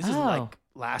 This is Oh. like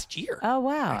last year. Oh,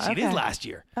 wow. Actually, it Okay. is last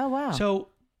year. Oh, wow. So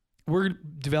we're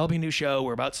developing a new show.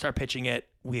 We're about to start pitching it.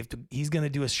 He's going to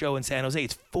do a show in San Jose.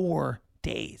 It's 4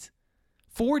 days.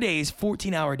 4 days,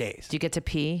 14-hour days. Do you get to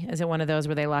pee? Is it one of those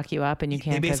where they lock you up and you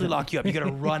can't? They basically 'cause- lock you up. You got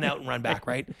to run out and run back,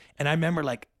 right? And I remember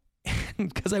like,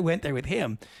 because I went there with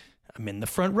him, I'm in the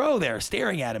front row there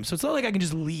staring at him. So it's not like I can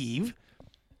just leave.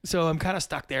 So I'm kind of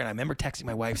stuck there. And I remember texting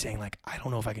my wife saying like, I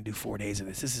don't know if I can do 4 days of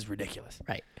this. This is ridiculous.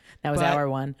 Right. That was But- hour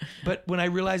one. But when I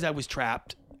realized I was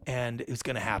trapped and it was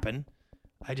going to happen,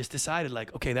 I just decided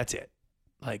like, okay, that's it.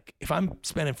 Like if I'm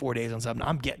spending 4 days on something,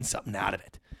 I'm getting something out of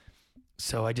it.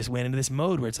 So I just went into this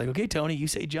mode where it's like, okay, Tony, you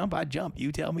say jump, I jump.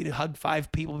 You tell me to hug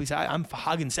 5 people beside, I'm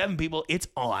hugging 7 people. It's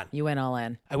on. You went all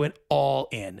in. I went all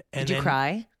in. And Did you then-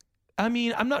 cry? I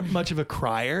mean, I'm not much of a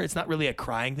crier. It's not really a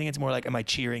crying thing. It's more like, am I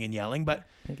cheering and yelling? But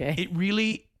Okay.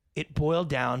 it boiled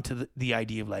down to the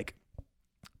idea of like,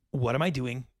 what am I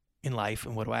doing in life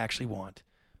and what do I actually want?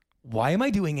 Why am I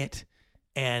doing it?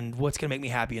 And what's going to make me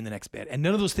happy in the next bit? And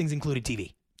none of those things included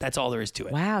TV. That's all there is to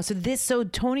it. Wow. So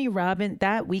Tony Robbins,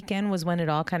 that weekend was when it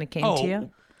all kind of came to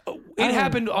you? It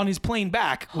happened on his plane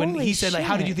back when Holy he said like,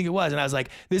 how did you shit. think it was? And I was like,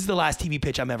 this is the last TV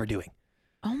pitch I'm ever doing.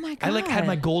 Oh my God. I like had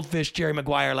my goldfish Jerry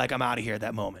Maguire, like I'm out of here at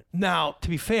that moment. Now, to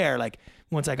be fair, like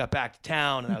once I got back to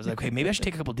town and I was like, okay, maybe I should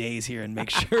take a couple days here and make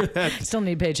sure that. Still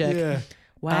need paycheck. Yeah.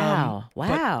 Wow. But-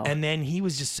 Wow. and then he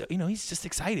was just, he's just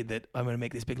excited that I'm going to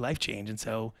make this big life change. And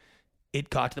so it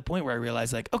got to the point where I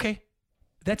realized like, okay,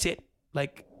 that's it.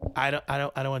 Like, I don't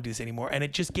want to do this anymore. And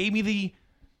it just gave me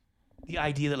the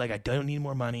idea that like, I don't need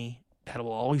more money. That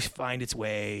will always find its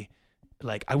way.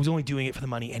 Like, I was only doing it for the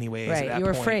money anyways. Right. At that You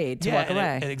were point. afraid to walk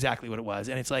away. And exactly what it was.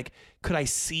 And it's like, could I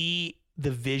see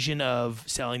the vision of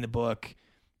selling the book,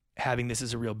 having this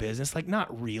as a real business? Like,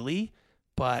 not really,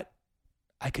 but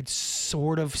I could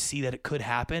sort of see that it could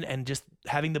happen, and just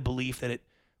having the belief that it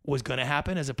was going to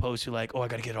happen as opposed to like, oh, I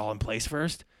got to get it all in place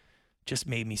first, just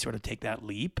made me sort of take that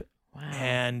leap. Wow.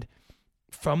 And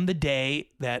from the day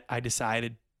that I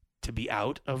decided to be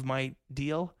out of my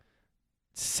deal,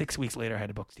 6 weeks later, I had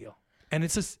a book deal. And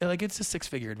it's a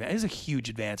 6-figure advance. It's a huge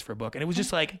advance for a book. And it was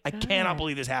just like, I cannot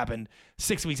believe this happened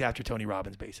 6 weeks after Tony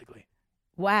Robbins, basically.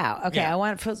 Wow. Okay.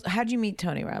 Yeah. How'd you meet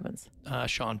Tony Robbins?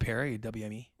 Sean Perry,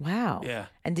 WME. Wow. Yeah.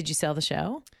 And did you sell the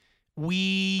show?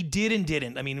 We did and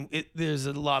didn't. I mean, there's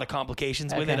a lot of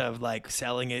complications with it, of like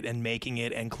selling it and making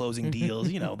it and closing deals,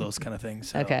 those kind of things.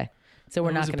 So okay. So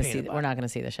we're it not was a going to pain see in the we're not going to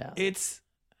see the show. It's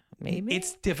Maybe.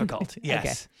 it's difficult.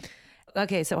 Yes.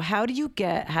 Okay, so how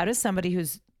does somebody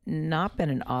who's not been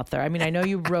an author? I mean, I know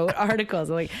you wrote articles.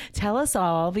 Like, tell us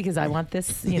all, because I want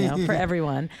this, for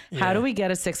everyone. How do we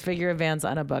get a 6-figure advance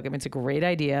on a book? I mean, it's a great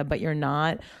idea, but you're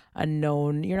not Tony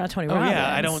Robbins.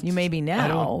 Yeah, I don't. You may be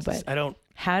now, but I don't.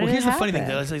 How did here's it the funny thing,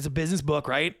 happen? though. It's a business book,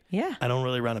 right? Yeah. I don't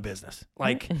really run a business.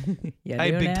 Like, Yeah, I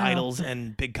have do big now. titles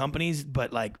and big companies,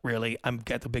 but like, really, I'm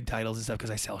get the big titles and stuff because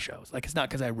I sell shows. Like, it's not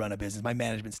because I run a business. My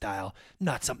management style,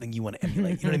 not something you want to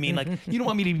emulate. You know what I mean? Like, you don't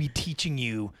want me to be teaching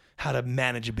you how to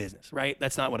manage a business, right?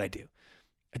 That's not what I do.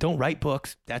 I don't write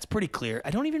books. That's pretty clear.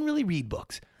 I don't even really read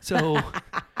books. So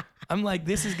I'm like,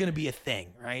 this is going to be a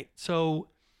thing, right? So,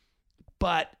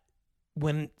 but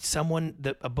when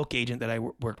a book agent that I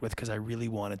worked with, because I really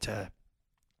wanted to,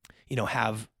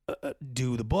 have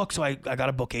do the book. So I got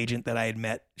a book agent that I had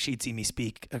met. She'd seen me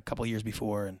speak a couple of years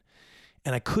before, and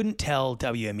I couldn't tell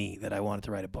WME that I wanted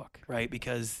to write a book, right?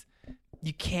 Because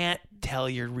you can't tell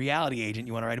your reality agent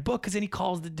you want to write a book, because then he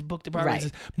calls the book department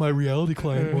and says, my reality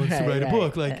client wants to write a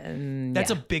book. Like,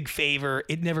 that's a big favor.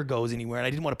 It never goes anywhere, and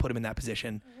I didn't want to put him in that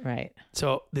position. Right.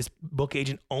 So this book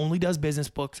agent only does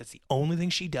business books. That's the only thing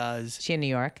she does. She in New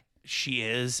York? She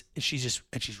is. She's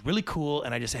really cool.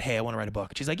 And I just said, hey, I want to write a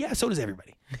book. And she's like, yeah, so does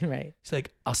everybody. Right. She's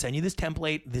like, I'll send you this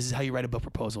template. This is how you write a book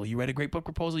proposal. You write a great book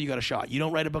proposal, you got a shot. You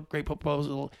don't write a great book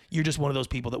proposal, you're just one of those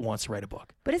people that wants to write a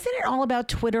book. But isn't it all about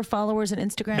Twitter followers and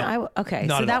Instagram? No, okay,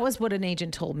 not so at that all. was what an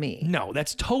agent told me. No,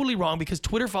 that's totally wrong, because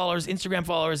Twitter followers, Instagram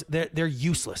followers, they're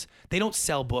useless. They don't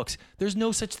sell books. There's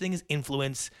no such thing as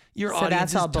influence. Your So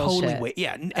audience that's all is totally bullshit.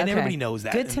 and Okay. everybody knows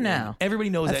that. Good to And know. everybody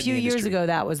knows that. A few in the years industry. ago,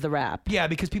 that was the rap. Yeah,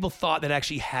 because people thought that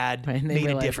actually had Right, and they made a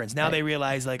realized- difference. Now right. they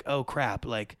realize, like, oh crap,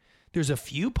 like there's a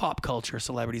few pop culture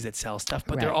celebrities that sell stuff,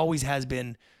 but there Right. always has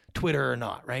been, Twitter or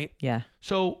not, right? Yeah.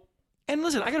 So, and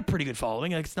listen, I got a pretty good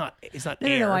following. Like, it's not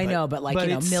No, I but- know, but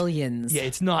it's- millions. Yeah,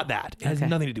 it's not that. It has Okay.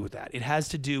 nothing to do with that. It has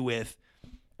to do with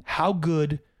how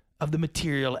good of the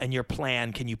material and your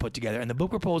plan can you put together. And the book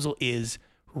proposal is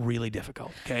really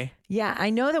difficult. Okay. Yeah, I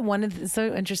know that it's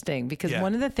so interesting, because Yeah.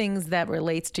 one of the things that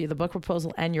relates to the book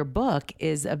proposal and your book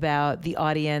is about the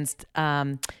audience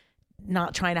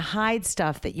not trying to hide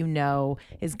stuff that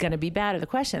is going to be bad, or the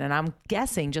question. And I'm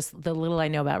guessing, just the little I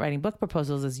know about writing book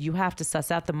proposals, is you have to suss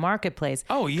out the marketplace.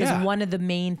 Oh, yeah. Because one of the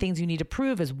main things you need to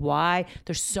prove is why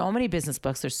there's so many business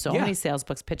books, there's so Yeah. many sales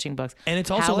books, pitching books. And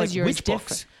it's also How like, is yours which different?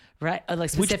 books? Right. Like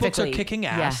Which books are specifically. kicking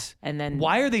ass? Yeah. And then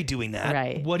why are they doing that?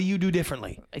 Right. What do you do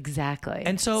differently? Exactly.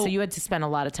 And so you had to spend a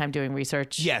lot of time doing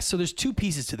research. Yes. So there's two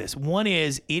pieces to this. One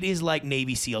is, it is like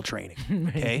Navy SEAL training.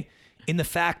 Okay. In the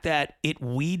fact that it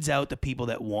weeds out the people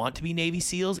that want to be Navy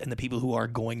SEALs and the people who are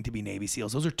going to be Navy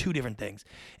SEALs. Those are two different things.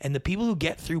 And the people who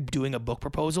get through doing a book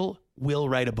proposal will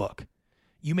write a book.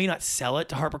 You may not sell it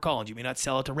to HarperCollins. You may not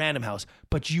sell it to Random House,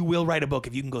 but you will write a book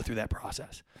if you can go through that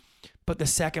process. But the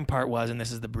second part was, and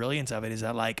this is the brilliance of it, is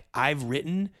that, like, I've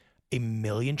written 1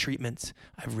 million treatments.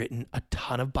 I've written a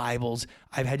ton of Bibles.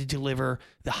 I've had to deliver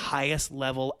the highest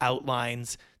level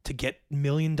outlines to get $1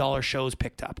 million shows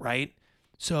picked up, right?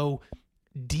 So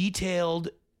detailed,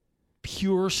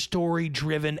 pure story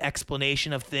driven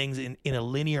explanation of things in a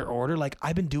linear order, like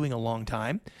I've been doing a long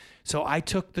time. So I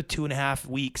took the 2.5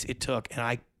 weeks it took, and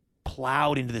I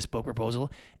plowed into this book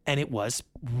proposal, and it was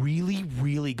really,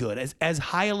 really good. As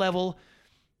high a level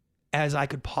as I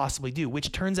could possibly do,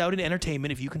 which turns out in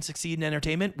entertainment, if you can succeed in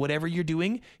entertainment, whatever you're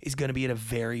doing is going to be at a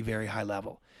very, very high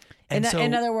level. And so,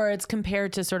 in other words,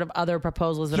 compared to sort of other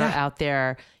proposals that are out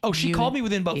there. Oh, she called me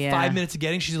within about 5 minutes of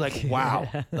getting. She's like, wow,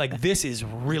 like, this is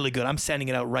really good. I'm sending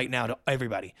it out right now to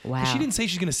everybody. 'Cause Wow. she didn't say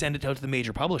she's going to send it out to the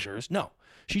major publishers. No,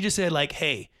 she just said, like,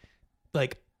 hey,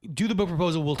 like, do the book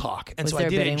proposal, we'll talk. And Was so there I a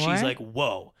did it, bidding and she's war? like,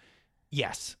 whoa,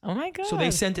 yes. Oh my God. So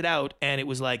they sent it out, and it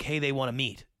was like, hey, they want to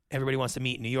meet. Everybody wants to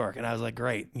meet in New York. And I was like,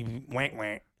 great. Wank,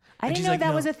 wank. I And didn't she's know like, that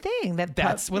no. was a thing.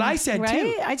 That's what I said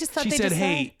right? too. I just thought she they said, just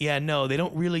hey, yeah, no, they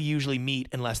don't really usually meet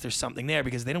unless there's something there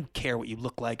because they don't care what you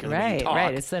look like or the way you Right, talk.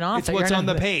 right. It's an offer. It's what's You're on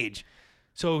the not- page.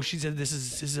 So she said, this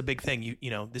is a big thing. You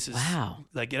know, this is Wow.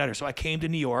 like, get out of here. So I came to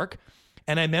New York,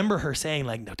 and I remember her saying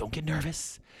like, no, don't get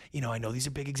nervous. You know, I know these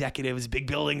are big executives, big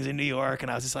buildings in New York.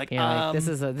 And I was just like, You're like, this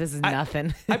is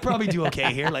nothing. I probably do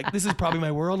okay here. Like, this is probably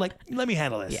my world. Like, let me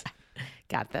handle this. Yeah.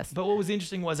 Got this. But what was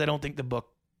interesting was I don't think the book,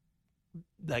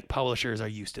 like, publishers are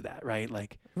used to that, right?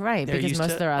 Like, Right, they're because used most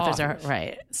to of their authors authors. are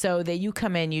right. So that you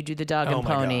come in, you do the dog Oh and my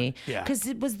God, pony. yeah. Because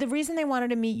it was the reason they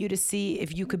wanted to meet you to see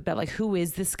if you could bet, like, who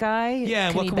is this guy? yeah,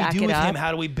 and what he can we back do it with up? him?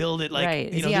 How do we build it? Like,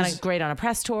 right. you Is know, he there's- great on a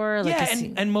press tour? Like, yeah, is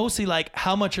he- and mostly like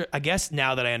how much I guess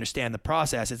now that I understand the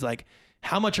process, it's like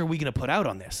how much are we going to put out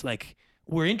on this? Like,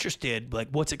 we're interested, but like,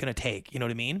 what's it going to take? You know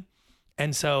what I mean?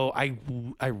 And so I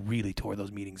really tore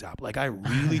those meetings up. Like, I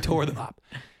really tore them up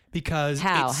because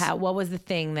how what was the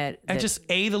thing that and just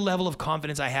the level of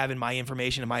confidence I have in my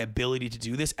information and my ability to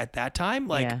do this at that time.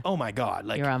 Like, Yeah. oh my God,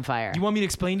 like you're on fire? you want me to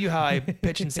explain to you how I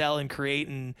pitch and sell and create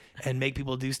and make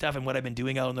people do stuff and what I've been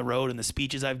doing out on the road and the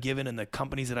speeches I've given and the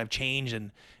companies that I've changed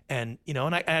and you know,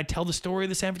 and I tell the story of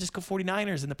the San Francisco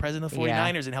 49ers and the president of the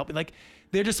 49ers and helping, like,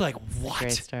 they're just like, what?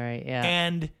 Great story. Yeah.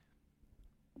 And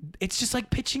it's just like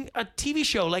pitching a TV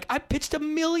show. Like, I pitched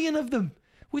 1 million of them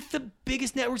with the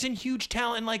biggest networks and huge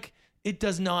talent. And like, it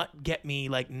does not get me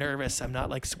like nervous. I'm not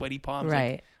like sweaty palms.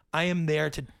 Right. Like, I am there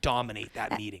to dominate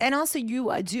that meeting. And also, you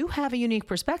do have a unique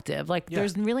perspective. Like,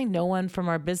 there's really no one from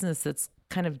our business that's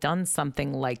kind of done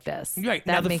something like this. Right.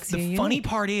 That Now, makes the you funny unique.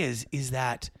 part is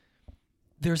that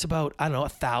there's about, I don't know,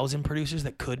 1,000 producers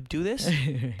that could do this,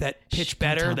 that pitch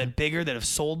better, that bigger, that have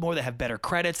sold more, that have better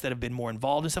credits, that have been more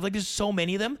involved and stuff. Like, there's so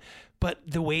many of them. But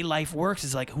the way life works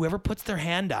is like, whoever puts their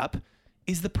hand up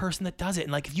is the person that does it.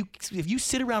 And like, if you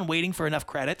sit around waiting for enough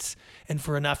credits and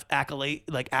for enough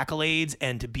accolades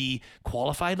and to be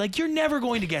qualified, like, you're never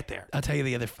going to get there. I'll tell you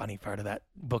the other funny part of that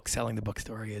book, selling the book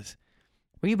story is,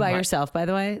 Were you by yourself, by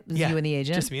the way? It was you and the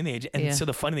agent? just me and the agent. And Yeah. so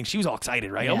the funny thing, she was all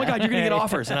excited, right? Oh my God, you're going to get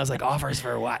offers. And I was like, offers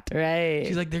for what? Right.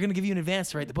 She's like, they're going to give you an advance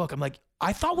to write the book. I'm like,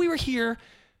 I thought we were here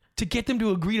to get them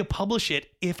to agree to publish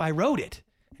it if I wrote it.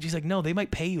 And she's like, no, they might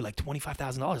pay you like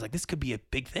 $25,000. Like, this could be a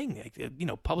big thing. Like, you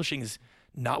know, publishing is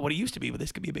not what it used to be, but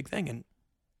this could be a big thing.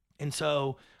 And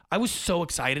so I was so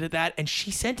excited at that. And she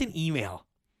sent an email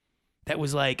that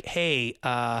was like, hey,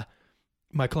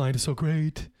 my client is so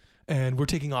great. And we're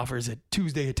taking offers at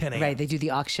Tuesday at 10 a.m. Right. They do the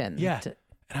auction. Yeah. And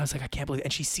I was like, I can't believe it.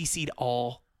 And she CC'd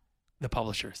all the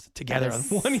publishers together That on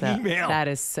is one so- email. That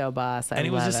is so boss. And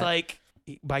it was love just like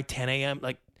by 10 a.m.,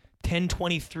 like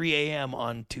 10:23 a.m.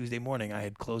 on Tuesday morning, I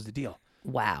had closed the deal.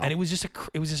 wow. And it was just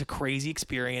a crazy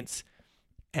experience.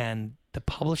 And the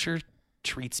publisher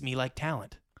treats me like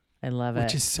talent, I love it.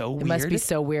 which is so weird. It must be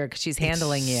so weird because she's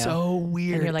handling It's you. so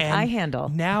weird. And you're like, I handle.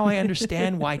 Now I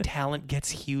understand why talent gets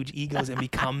huge egos and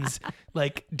becomes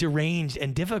like deranged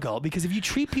and difficult. Because if you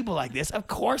treat people like this, of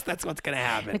course that's what's going to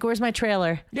happen. Like, where's my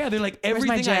trailer? Yeah, they're like, Where's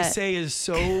my everything I jet? say is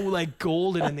so like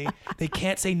golden, and they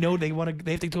can't say no. They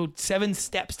have to go 7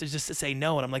 steps to say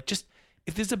no. And I'm like, just,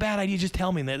 if this is a bad idea, just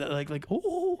tell me. And they're like,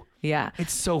 oh, Yeah.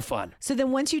 it's so fun. So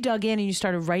then once you dug in and you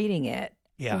started writing it,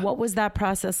 Yeah. what was that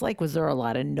process like? Was there a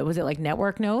lot of, was it like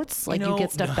network notes? Like you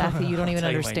get stuff back that you don't I'll even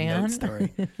tell you my note understand?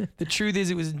 story. The truth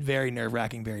is, it was very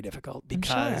nerve-wracking, very difficult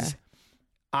because sure.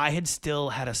 I had still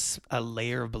had a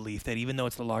layer of belief that even though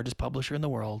it's the largest publisher in the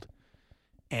world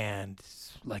and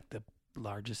like the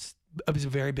largest, it was a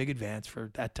very big advance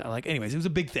for that time. Like, anyways, it was a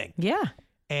big thing. Yeah.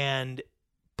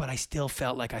 But I still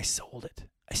felt like I sold it.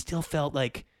 I still felt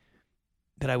like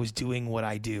that I was doing what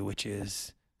I do, which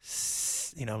is,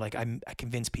 you know, like I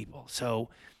convince people. So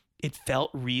it felt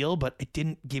real, but it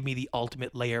didn't give me the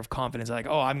ultimate layer of confidence. Like,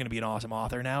 oh, I'm going to be an awesome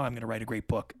author now. I'm going to write a great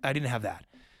book. I didn't have that.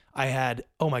 I had,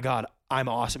 oh my God, I'm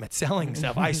awesome at selling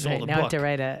stuff. I sold Right, a now I book. have to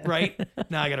write it. Right?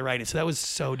 Now I got to write it. So that was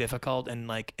so difficult. And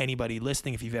like anybody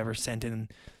listening, if you've ever sent in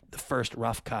the first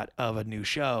rough cut of a new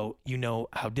show, you know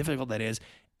how difficult that is.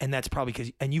 And that's probably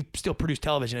because, and you still produce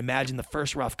television. Imagine the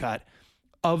first rough cut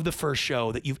of the first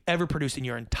show that you've ever produced in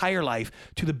your entire life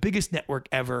to the biggest network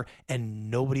ever,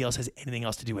 and nobody else has anything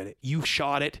else to do with it. You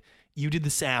shot it, you did the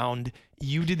sound,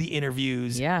 you did the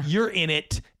interviews, Yeah. you're in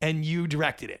it, and you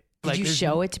directed it. Did you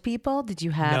show it to people? Did you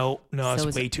have? No, I so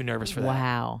was way too nervous for that.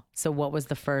 Wow. So what was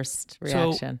the first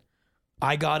reaction?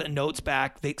 I got notes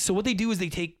back. So what they do is they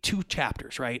take 2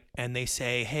 chapters, right? And they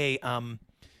say, hey,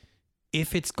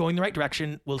 if it's going the right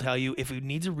direction, we'll tell you. If it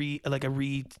needs a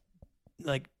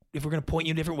like, if we're going to point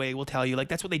you in a different way, we'll tell you. Like,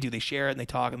 that's what they do. They share it and they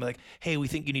talk and they're like, hey, we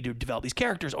think you need to develop these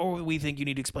characters, or we think you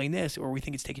need to explain this, or we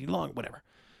think it's taking too long, whatever.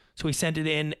 So he sent it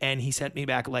in and he sent me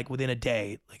back like within a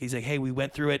day. Like, he's like, hey, we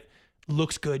went through it.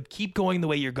 Looks good. Keep going the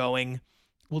way you're going.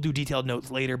 We'll do detailed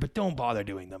notes later, but don't bother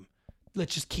doing them.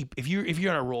 Let's just keep, if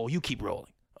you're on a roll, you keep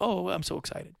rolling. Oh, I'm so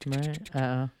excited.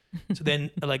 Right. So then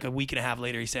like a week and a half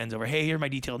later, he sends over, hey, here are my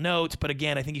detailed notes. But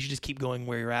again, I think you should just keep going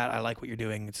where you're at. I like what you're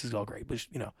doing. This is all great. But,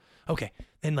 okay.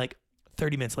 Then like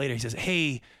 30 minutes later, he says,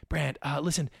 hey, Brant,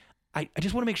 listen, I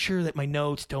just want to make sure that my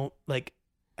notes don't like,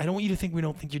 I don't want you to think we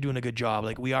don't think you're doing a good job.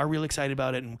 Like, we are really excited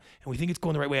about it and we think it's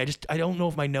going the right way. I don't know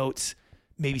if my notes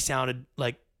maybe sounded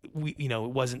like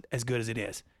it wasn't as good as it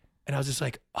is. And I was just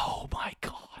like, oh my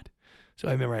God. So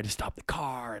I remember I had to stop the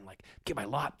car and like get my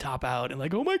laptop out and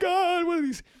like, oh my God, what are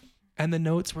these? And the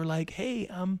notes were like, hey,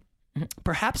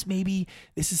 perhaps maybe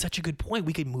this is such a good point.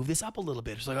 We could move this up a little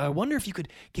bit. It's like, I wonder if you could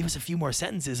give us a few more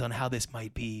sentences on how this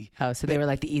might be. Oh, so they were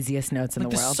like the easiest notes in the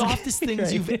world. The softest things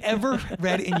Right. you've ever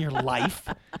read in your life.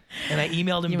 And I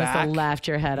emailed him You back. must have laughed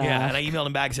your head off. Yeah, and I emailed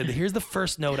him back and said, here's the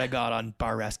first note I got on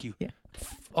Bar Rescue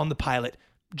on the pilot,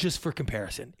 just for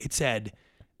comparison. It said,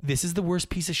 this is the worst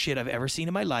piece of shit I've ever seen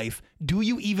in my life. Do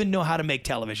you even know how to make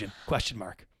television? ?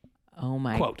 Oh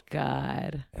my Quote.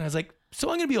 God. And I was like, so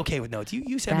I'm going to be okay with notes.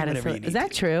 You send me That whatever is, you need. is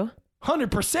that to. true?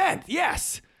 100%.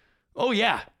 Yes. Oh,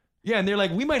 yeah. Yeah. And they're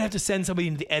like, we might have to send somebody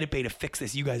into the edit bay to fix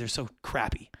this. You guys are so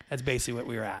crappy. That's basically what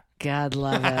we were at. God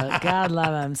love it. God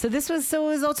love him. So it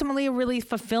was ultimately a really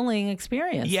fulfilling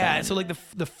experience. Yeah. then. So like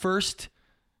the first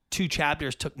 2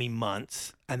 chapters took me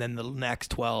months, and then the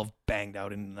next 12 banged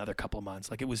out in another couple of months.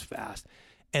 Like, it was fast.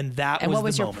 And that And was what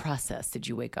was the your moment. process? Did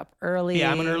you wake up early?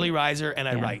 Yeah, I'm an early riser and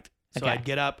I Yeah. write. So Okay. I'd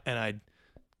get up and I'd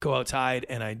go outside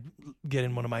and I'd get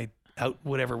in one of my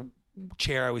whatever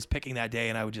chair I was picking that day,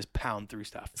 and I would just pound through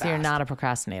stuff. So you're fast. not a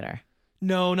procrastinator.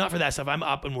 No, not for that stuff. I'm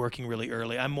up and working really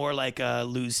early. I'm more like a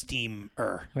lose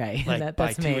steamer. Right. Like by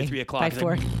That's 2 me. or 3 o'clock. By it's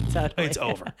 4, like, totally. it's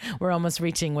over. We're almost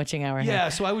reaching witching hour here. Yeah,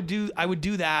 so I would do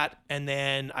that, and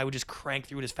then I would just crank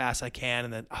through it as fast as I can,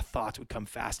 and then thoughts would come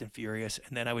fast and furious,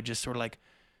 and then I would just sort of like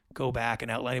go back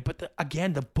and outline it. But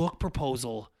again, the book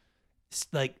proposal,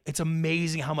 like, it's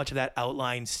amazing how much of that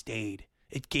outline stayed.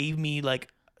 It gave me like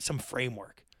some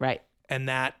framework, Right.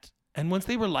 and once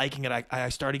they were liking it, I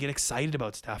started to get excited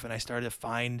about stuff, and I started to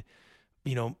find,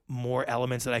 more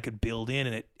elements that I could build in,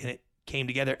 and it came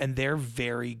together. And they're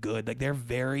very good. Like,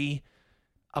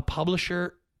 a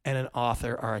publisher and an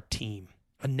author are a team.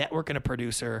 A network and a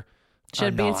producer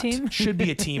Should be a team. Should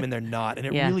be a team, and they're not. And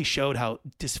it Yeah. really showed how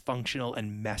dysfunctional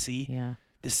and messy Yeah.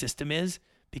 the system is,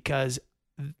 because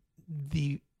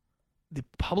the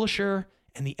publisher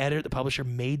and the editor, the publisher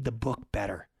made the book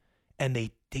better, and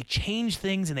they changed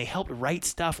things, and they helped write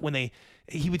stuff when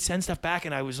he would send stuff back,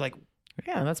 and I was like,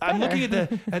 Yeah, that's better. I'm looking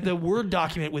at the Word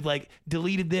document with like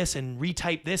deleted this and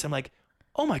retyped this. I'm like,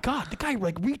 oh my God, the guy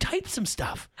like retyped some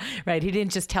stuff. Right. He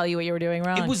didn't just tell you what you were doing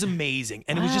wrong. It was amazing.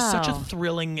 And it was just such a Wow.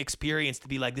 thrilling experience to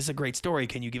be like, this is a great story.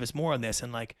 Can you give us more on this?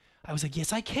 And like, I was like,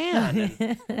 yes, I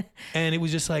can. And it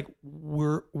was just like,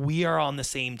 we are on the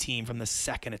same team from the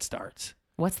second it starts.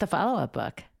 What's the follow-up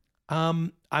book?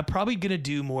 I'm probably going to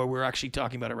do more. We're actually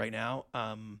talking about it right now.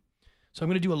 So I'm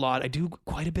going to do a lot. I do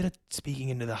quite a bit of speaking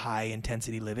into the high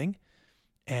intensity living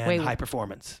and high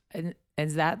performance. And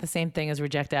is that the same thing as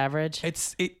Reject Average?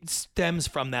 It stems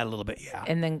from that a little bit. Yeah.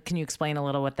 And then can you explain a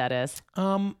little what that is?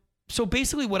 So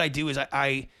basically what I do is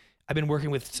I've been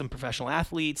working with some professional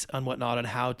athletes and whatnot on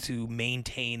how to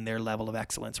maintain their level of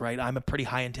excellence, right? I'm a pretty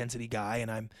high intensity guy,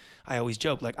 and I always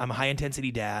joke, like, I'm a high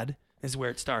intensity dad. This is where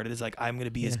it started. Is like, I'm going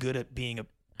to be as good at being a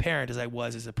parent as I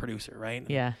was as a producer, right?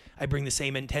 Yeah. I bring the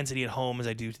same intensity at home as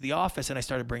I do to the office, and I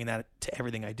started bringing that to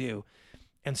everything I do.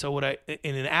 And so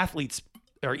in an athletes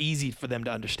are easy for them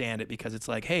to understand it, because it's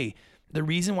like, hey, the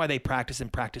reason why they practice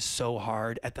so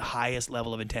hard at the highest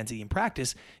level of intensity in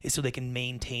practice is so they can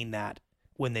maintain that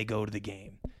when they go to the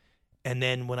game. And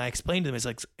then when I explain to them, it's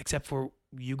like, except for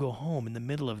you go home in the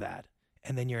middle of that,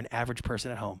 and then you're an average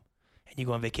person at home, and you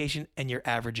go on vacation and you're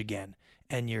average again.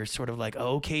 And you're sort of like,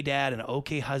 okay dad, and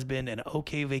okay husband, and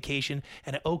okay vacation,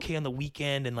 and okay on the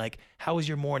weekend. And like, how was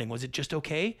your morning? Was it just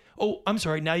okay? Oh, I'm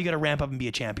sorry. Now you got to ramp up and be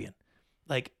a champion.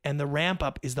 Like, and the ramp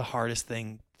up is the hardest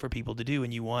thing for people to do.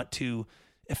 And you want to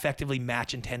effectively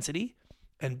match intensity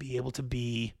and be able to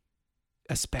be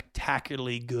a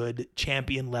spectacularly good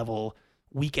champion level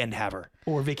weekend haver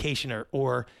or vacationer.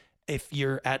 Or if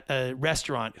you're at a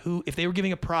restaurant, if they were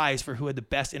giving a prize for who had the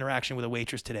best interaction with a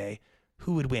waitress today,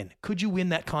 who would win? Could you win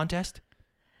that contest?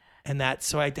 And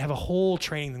so I have a whole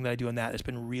training thing that I do on that that's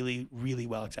been really, really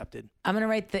well accepted. I'm going to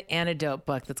write the antidote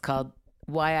book that's called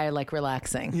why I like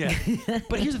relaxing. Yeah.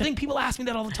 But here's the thing. People ask me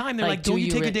that all the time. They're Like, like, do don't you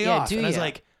you take a re- day yeah, off? do And I was ya?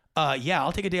 like, yeah,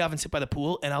 I'll take a day off and sit by the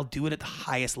pool, and I'll do it at the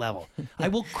highest level. I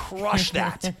will crush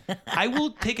that. I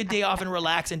will take a day off and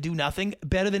relax and do nothing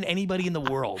better than anybody in the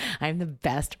world. I'm the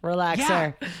best relaxer.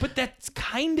 Yeah, but that's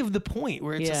kind of the point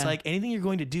where it's just Yeah. like anything you're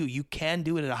going to do, you can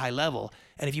do it at a high level.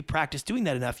 And if you practice doing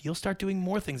that enough, you'll start doing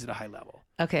more things at a high level.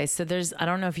 Okay, so I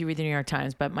don't know if you read the New York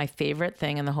Times, but my favorite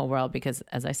thing in the whole world, because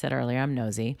as I said earlier, I'm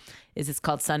nosy, is it's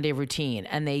called Sunday Routine.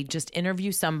 And they just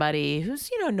interview somebody who's,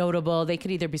 notable. They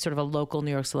could either be sort of a local New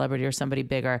York celebrity or somebody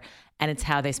bigger, and it's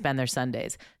how they spend their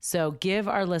Sundays. So give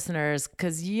our listeners,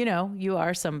 because, you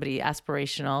are somebody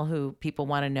aspirational who people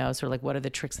want to know, sort of like, what are the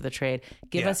tricks of the trade?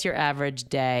 Give us your average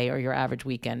day or your average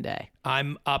weekend day.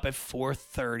 I'm up at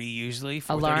 4:30 usually. 4:30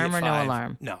 Alarm at or no 5.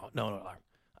 alarm? No alarm.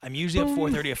 I'm usually up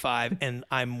 4:30 at 5, and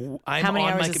I'm How many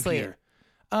on hours my of sleep? computer.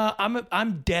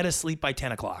 I'm dead asleep by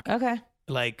 10 o'clock. Okay.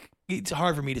 Like it's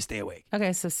hard for me to stay awake.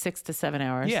 Okay, so 6 to 7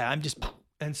 hours. Yeah,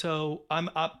 and so I'm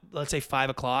up, let's say 5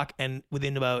 o'clock, and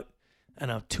within about,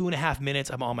 2.5 minutes,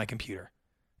 I'm on my computer.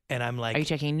 And I'm like, Are you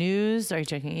checking news? Are you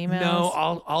checking emails? no,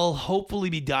 I'll hopefully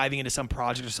be diving into some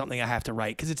project or something I have to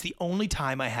write, because it's the only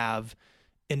time I have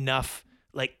enough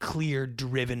like clear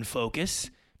driven focus,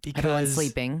 because Everyone's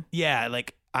sleeping. Yeah,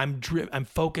 like I'm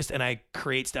focused and I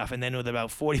create stuff, and then with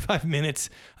about 45 minutes,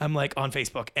 I'm like on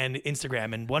Facebook and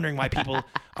Instagram and wondering why people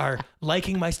are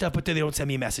liking my stuff, but they don't send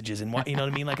me messages, and what, you know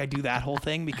what I mean? Like I do that whole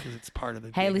thing because it's part of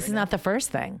the. Hey, at gig least right it's now. not the first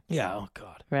thing, Yeah. Oh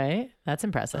God. right? That's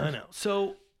impressive. I know.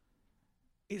 So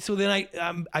then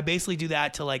I basically do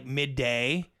that till like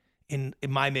midday. In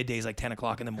my midday is like 10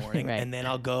 o'clock in the morning, Right. and then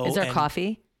I'll go. Is there and-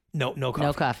 coffee? No coffee.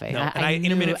 No coffee. No. And I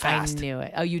intermittent fast. I knew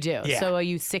it. Oh, you do? Yeah. So are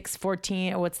you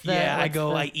 6:14 or what's the? Yeah, I what's go.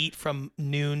 the- I eat from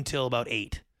noon till about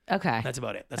 8. Okay. That's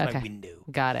about it. That's Okay. my window.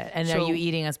 Got it. And are So- you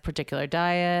eating a particular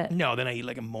diet? No, then I eat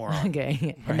like a moron.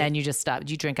 Okay. And then you just stop.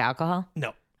 Do you drink alcohol?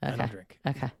 No, I Okay. don't drink.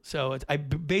 Okay. So I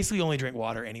basically only drink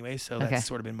water anyway. So that's Okay.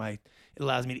 sort of been it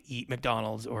allows me to eat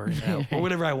McDonald's or or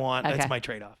whatever I want. Okay. That's my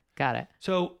trade-off. Got it.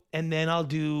 So, and then I'll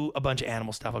do a bunch of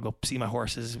animal stuff. I'll go see my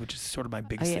horses, which is sort of my Oh,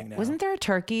 biggest yeah. thing now. Wasn't there a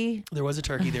turkey? There was a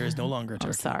turkey. There is no longer a turkey.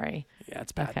 I'm sorry. Yeah,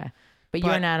 it's bad. Okay. But you're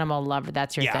But- an animal lover.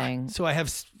 That's your Yeah. thing. So I have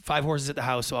 5 horses at the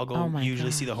house, so I'll go Oh my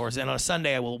usually see the gosh. horses. And on a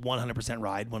Sunday, I will 100%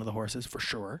 ride one of the horses for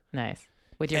sure. Nice.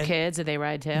 With your And- kids, do they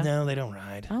ride too? No, they don't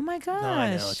ride. Oh my gosh. No,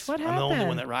 I know. What happened? I'm the only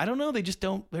one that ride. I don't know. They just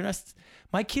don't. They're not.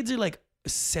 My kids are like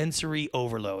sensory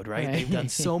overload, right? Right. They've done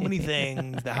so many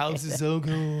things. The house is so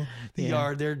cool. The Yeah.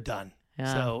 yard, they're done.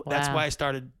 Yeah. So that's Wow. why I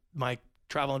started my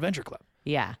travel and adventure club,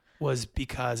 Yeah. was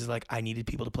because like I needed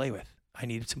people to play with. I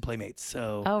needed some playmates.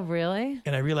 So, Oh, really?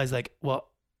 and I realized like, well,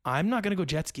 I'm not going to go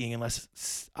jet skiing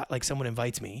unless like someone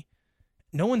invites me.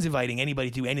 No one's inviting anybody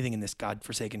to do anything in this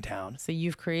godforsaken town. So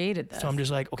you've created this. So I'm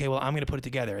just like, okay, well, I'm going to put it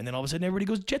together. And then all of a sudden everybody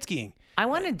goes jet skiing. I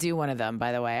want to do one of them,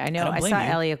 by the way. I know don't I blame saw you,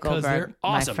 Elliot 'cause Goldberg. they're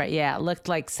awesome. My friend. Yeah, it looked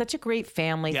like such a great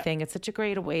family Yeah. thing. It's such a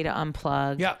great way to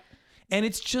unplug. Yeah. And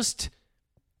it's just,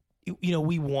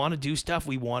 we want to do stuff.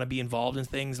 We want to be involved in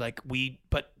things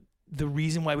but the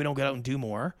reason why we don't get out and do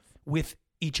more with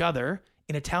each other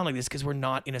in a town like this, because we're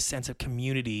not in a sense of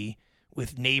community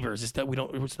with neighbors. It's that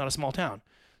it's not a small town.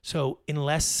 So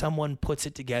unless someone puts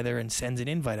it together and sends an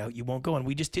invite out, you won't go. And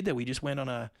we just did that. We just went on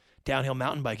a downhill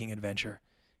mountain biking adventure.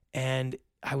 And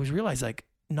I realized like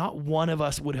not one of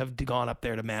us would have gone up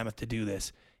there to Mammoth to do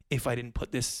this if I didn't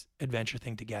put this adventure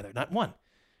thing together. Not one.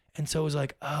 And so it was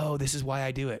like, oh, this is why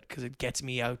I do it, because it gets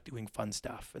me out doing fun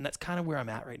stuff. And that's kind of where I'm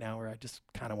at right now, where I just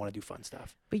kind of want to do fun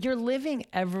stuff. But you're living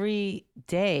every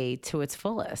day to its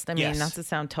fullest. I mean, Yes. not to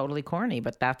sound totally corny,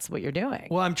 but that's what you're doing.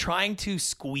 Well, I'm trying to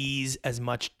squeeze as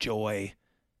much joy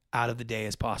out of the day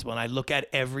as possible. And I look at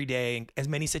every day, as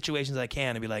many situations as I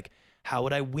can, and be like, how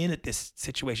would I win at this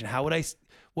situation? How would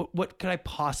what could I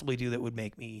possibly do that would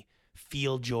make me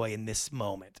feel joy in this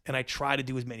moment? And I try to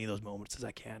do as many of those moments as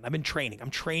I can. I've been training. I'm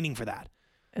training for that.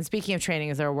 And speaking of training,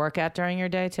 is there a workout during your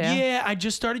day too? Yeah, I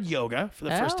just started yoga for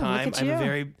the first Oh, look time. at I have a you.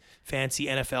 very fancy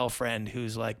NFL friend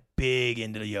who's like big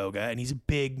into the yoga, and he's a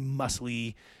big,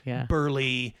 muscly, Yeah.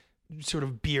 burly, sort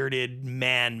of bearded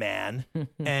man.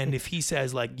 And if he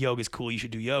says like yoga's cool, you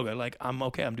should do yoga, like I'm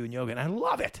okay, I'm doing yoga, and I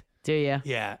love it. Do you?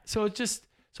 Yeah. So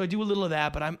I do a little of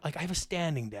that, but I'm like, I have a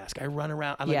standing desk. I run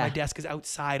around. Yeah. My desk is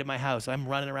outside of my house. I'm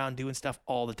running around doing stuff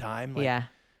all the time. Like, Yeah.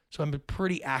 So I'm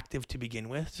pretty active to begin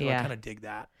with. So I Yeah. kind of dig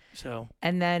that. So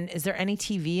And then, is there any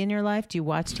TV in your life? Do you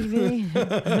watch TV?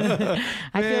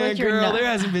 I feel like you're girl, not. there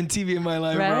hasn't been TV in my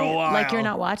life Right? for a while. Like you're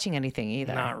not watching anything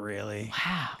either. Not really.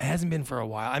 Wow. It hasn't been for a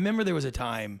while. I remember there was a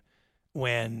time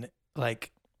when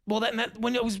Well,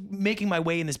 when I was making my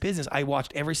way in this business, I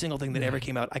watched every single thing that ever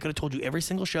came out. I could have told you every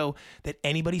single show that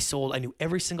anybody sold. I knew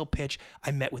every single pitch.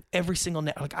 I met with every single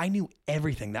I knew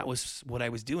everything. That was what I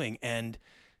was doing, and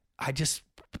I just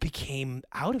became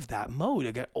out of that mode.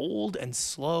 I got old and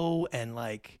slow, and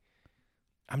like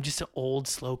I'm just an old,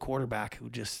 slow quarterback who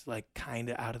just like kind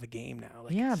of out of the game now.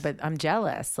 Like, yeah, but I'm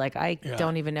jealous. Like I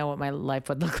don't even know what my life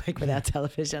would look like without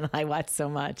television. I watch so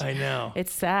much. I know.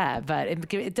 It's sad, but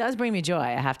it does bring me joy,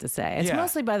 I have to say. It's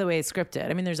mostly, by the way, scripted.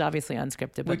 I mean, there's obviously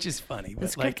unscripted. But which is funny.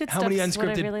 But like, how many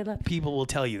unscripted really people will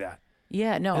tell you that?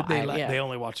 Yeah, no, they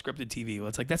only watch scripted TV. Well,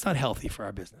 it's like, that's not healthy for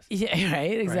our business. Yeah,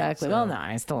 right, exactly. Right, well, no,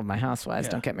 I still have my housewives,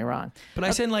 don't get me wrong. But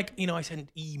I send I send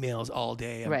emails all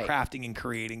day. I'm crafting and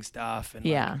creating stuff.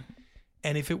 And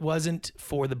and if it wasn't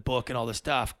for the book and all the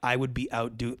stuff, I would be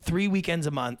out 3 weekends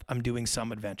a month. I'm doing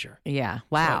some adventure. Yeah.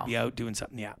 Wow. So I'd be out doing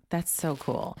something. Yeah. That's so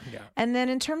cool. Yeah. And then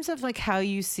in terms of like how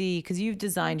you see, because you've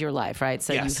designed your life, right?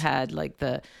 So you've had like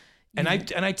and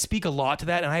I speak a lot to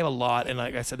that, and I have a lot. And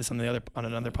like I said this on another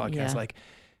podcast, like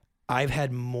I've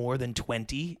had more than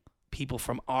 20 people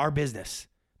from our business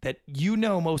that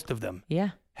most of them. Yeah.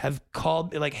 Have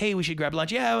called like, hey, we should grab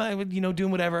lunch. Yeah, I would,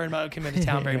 doing whatever. And I don't come into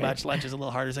town very much. Lunch is a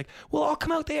little harder. It's like, well, I'll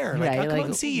come out there. Like, I'll come out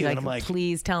and see you. Like, and I'm like,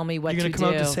 please tell me what you're you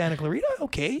gonna come do. out to Santa Clarita?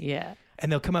 Okay. Yeah. And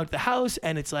they'll come out to the house,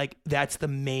 and it's like, that's the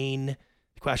main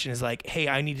question is like, hey,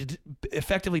 I need to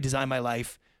effectively design my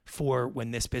life for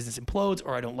when this business implodes,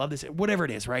 or I don't love this, whatever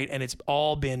it is, right? And it's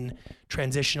all been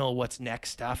transitional, what's next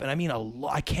stuff. And I mean,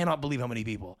 I cannot believe how many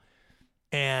people.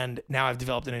 And now I've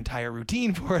developed an entire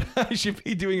routine for it. I should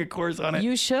be doing a course on it.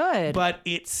 You should. But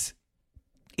it's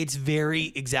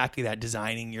very exactly that,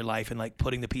 designing your life and like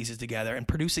putting the pieces together and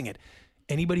producing it.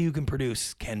 Anybody who can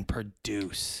produce can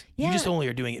produce. Yeah. You just only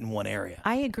are doing it in one area.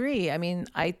 I agree. I mean,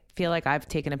 I feel like I've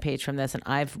taken a page from this and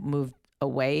I've moved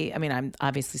away. I mean, I'm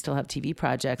obviously still have TV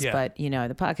projects, but the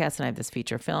podcast, and I have this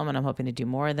feature film, and I'm hoping to do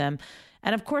more of them.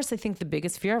 And of course, I think the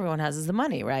biggest fear everyone has is the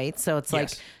money, right? So it's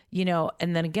like,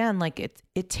 and then again, like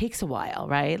it takes a while,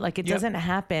 right? Like it doesn't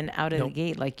happen out of the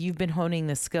gate. Like you've been honing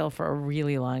this skill for a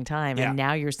really long time, and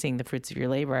now you're seeing the fruits of your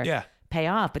labor pay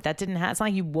off. But that didn't happen. It's not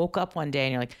like you woke up one day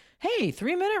and you're like, hey,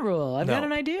 3-minute rule. I've got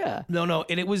an idea. No.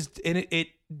 And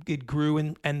it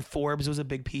grew, and Forbes was a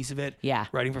big piece of it. Yeah.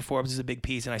 Writing for Forbes is a big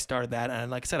piece. And I started that.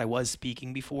 And like I said, I was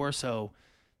speaking before. So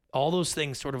all those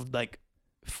things sort of like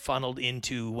funneled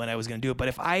into when I was going to do it. But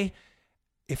if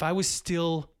I was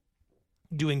still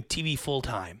doing TV full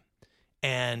time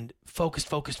and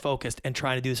focused and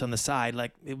trying to do this on the side,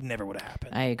 like it never would have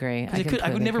happened. I agree. I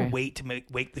could never wait to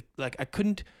I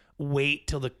couldn't wait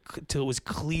till it was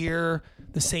clear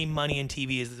the same money in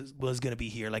TV was going to be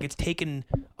here. Like it's taken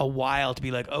a while to be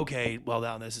like, okay, well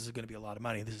now this is going to be a lot of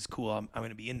money. This is cool. I'm going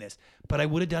to be in this, but I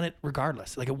would have done it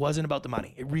regardless. Like it wasn't about the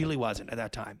money. It really wasn't at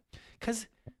that time. 'Cause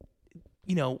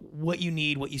what you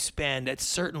need, what you spend at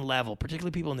certain level,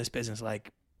 particularly people in this business,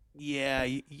 like,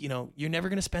 you're never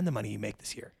going to spend the money you make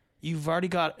this year. You've already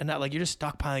got, and not like you're just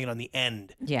stockpiling it on the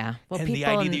end. Yeah. Well, and the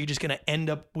idea that you're just going to end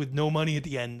up with no money at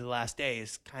the end of the last day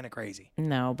is kind of crazy.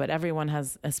 No, but everyone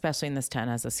has, especially in this town,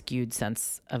 has a skewed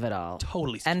sense of it all.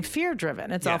 Totally skewed. And fear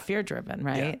driven. It's all fear driven,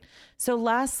 right? Yeah. So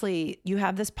lastly, you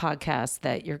have this podcast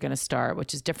that you're going to start,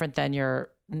 which is different than your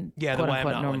the Why I'm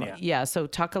Not One, Yeah. So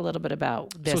talk a little bit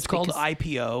about this. So it's called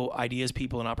IPO, Ideas,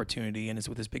 People, and Opportunity, and it's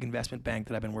with this big investment bank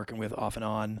that I've been working with off and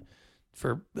on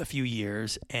for a few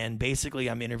years. And basically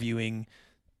I'm interviewing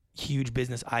huge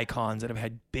business icons that have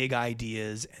had big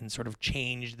ideas and sort of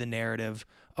changed the narrative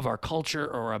of our culture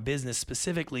or our business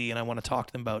specifically. And I want to talk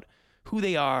to them about who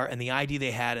they are and the idea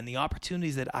they had and the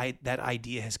opportunities that that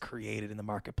idea has created in the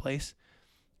marketplace.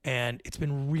 And it's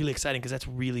been really exciting because that's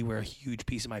really where a huge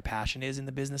piece of my passion is in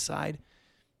the business side.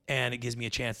 And it gives me a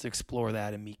chance to explore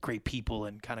that and meet great people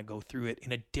and kind of go through it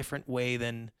in a different way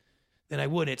than I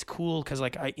would. It's cool because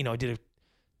like I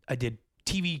did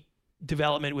TV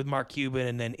development with Mark Cuban,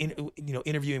 and then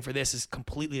interviewing for this is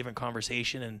completely different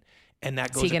conversation, and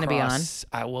that goes. Is he going to be on?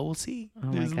 Well, we'll see. Oh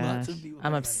my gosh.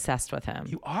 I'm obsessed with him.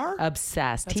 You are?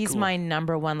 Obsessed. That's He's cool. my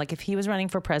number one. Like if he was running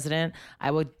for president, I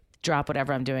would drop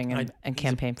whatever I'm doing and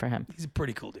campaign for him. He's a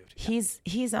pretty cool dude. Yeah.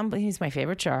 He's my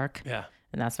favorite shark. Yeah.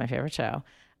 And that's my favorite show.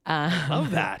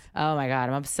 Love that. Oh my God,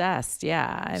 I'm obsessed.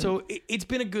 Yeah. So it's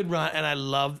been a good run, and I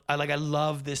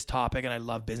love this topic, and I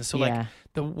love business. So like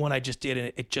the one I just did,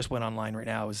 and it just went online right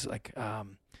now, is like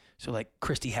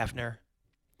Christy Hefner.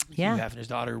 Yeah. Hugh Hefner's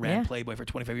daughter ran Playboy for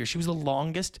 25 years. She was the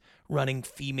longest running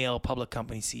female public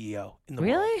company CEO in the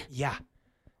world. Really? Yeah.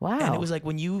 Wow. And it was like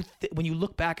when you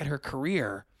look back at her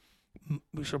career,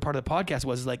 sort of part of the podcast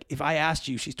was like, if I asked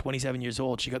you, she's 27 years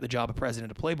old, she got the job of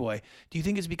president of Playboy. Do you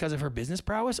think it's because of her business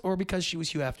prowess or because she was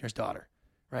Hugh Hefner's daughter?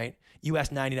 Right? You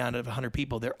ask 99 out of 100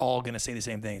 people, they're all going to say the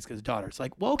same thing. It's because of daughter. It's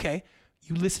like, well, okay,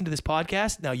 you listen to this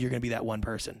podcast, now you're going to be that one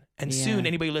person. And soon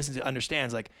anybody who listens to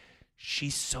understands like,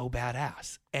 she's so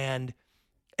badass. And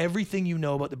everything you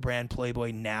know about the brand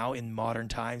Playboy now in modern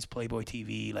times, Playboy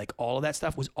TV, like all of that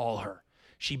stuff was all her.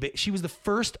 She was the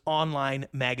first online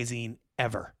magazine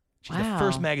ever. She's the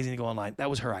first magazine to go online. That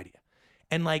was her idea.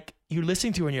 And like you're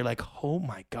listening to her and you're like, oh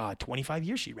my God, 25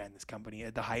 years she ran this company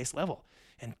at the highest level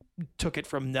and took it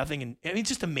from nothing. And I mean, it's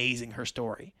just amazing, her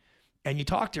story. And you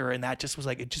talk to her and that just was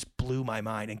like, it just blew my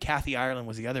mind. And Kathy Ireland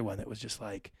was the other one that was just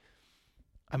like,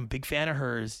 I'm a big fan of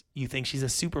hers. You think she's a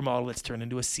supermodel that's turned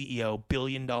into a CEO,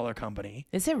 billion-dollar company.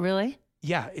 Is it really?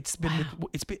 Yeah, it's been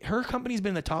her company's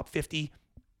been in the top 50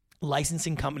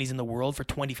 licensing companies in the world for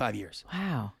 25 years.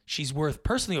 Wow. She's worth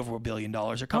personally over $1 billion.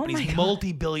 Her company's a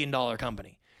multi-billion-dollar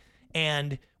company.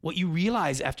 And what you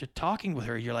realize after talking with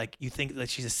her, you're like, you think that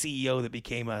she's a CEO that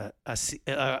became a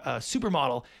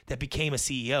supermodel that became a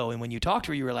CEO. And when you talk to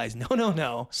her, you realize, no.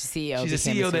 She's a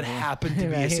CEO that happened to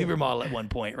be a supermodel at one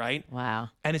point, right? Wow.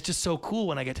 And it's just so cool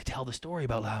when I get to tell the story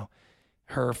about how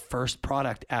her first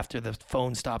product after the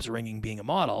phone stops ringing being a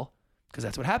model, because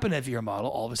that's what happened if you're a model,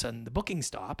 all of a sudden the bookings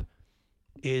stop,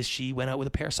 is she went out with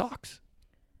a pair of socks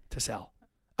to sell.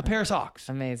 A pair of socks.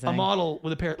 Amazing. A model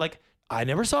with a pair, like, I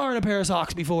never saw her in a pair of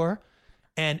socks before,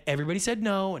 and everybody said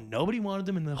no, and nobody wanted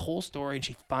them in the whole story, and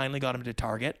she finally got them to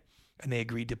Target, and they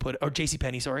agreed to put, or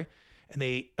JCPenney, sorry, and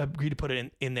they agreed to put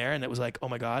it in there, and it was like, oh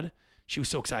my God, she was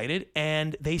so excited,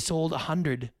 and they sold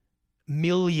 100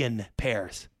 million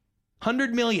pairs.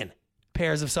 100 million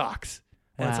pairs of socks.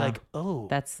 And it's like, oh.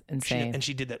 That's insane. And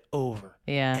she did that over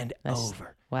and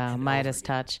over. Wow, Midas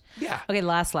touch. Yeah. Okay,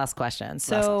 last question.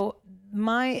 So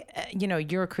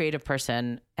you're a creative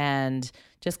person, and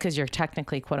just because you're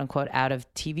technically quote unquote out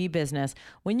of TV business,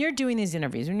 when you're doing these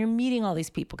interviews, when you're meeting all these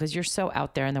people, because you're so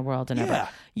out there in the world and everything,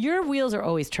 your wheels are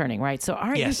always turning, right? So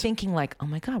aren't you thinking like, oh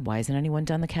my God, why hasn't anyone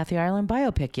done the Kathy Ireland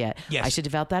biopic yet? Yes. I should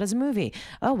develop that as a movie.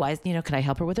 Oh, why can I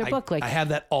help her with her book? Like I have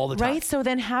that all the time. Right? So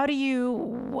then how do you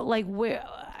where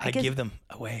I give them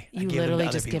away. You literally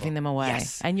just giving them away.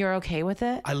 Yes. And you're okay with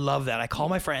it? I love that. I call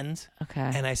my friends. Okay.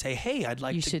 And I say, hey, I'd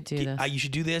like you should do this. You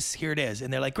should do this. Here it is.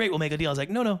 And they're like, great, we'll make a deal. I was like,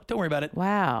 no, don't worry about it.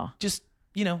 Wow. Just,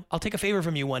 I'll take a favor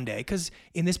from you one day. Because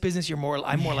in this business, I'm more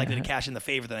likely to cash in the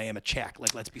favor than I am a check.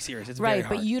 Like, let's be serious. It's very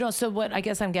hard. But you don't. So what I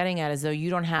guess I'm getting at is though you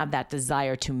don't have that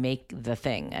desire to make the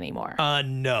thing anymore.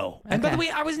 No. And by the way,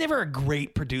 I was never a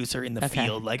great producer in the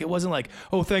field. Like, it wasn't like,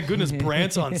 oh, thank goodness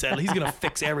Brant's on set. He's going to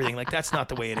fix everything. Like, that's not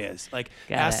the way it is. Like,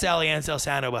 ask Sally Ann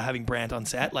Salsano about having Brant on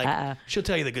set. Like, she'll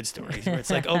tell you the good stories where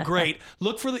it's like, oh, great.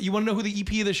 Look for you want to know who the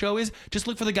EP of the show is? Just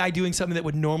look for the guy doing something that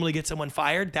would normally get someone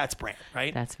fired. That's Brant,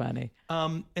 right? That's funny.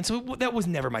 And so that was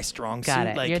never my strong suit. Got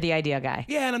it. Like, you're the idea guy.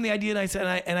 Yeah, and I'm the idea guy,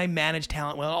 and I manage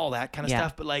talent, well, all that kind of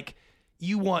stuff. But like,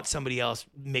 you want somebody else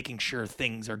making sure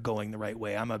things are going the right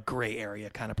way. I'm a gray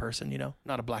area kind of person,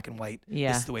 not a black and white.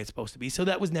 Yeah. This is the way it's supposed to be. So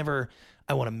that was never,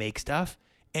 I want to make stuff.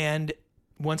 And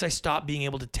once I stopped being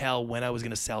able to tell when I was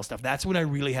going to sell stuff, that's when I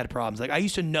really had problems. Like, I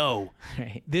used to know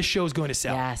this show's going to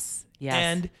sell. Yes.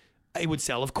 And it would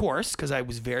sell, of course, because I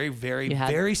was very, very,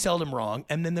 very seldom wrong.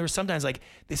 And then there was sometimes like,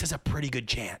 this has a pretty good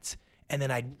chance. And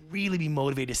then I'd really be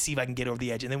motivated to see if I can get over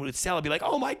the edge. And then when it would sell, I'd be like,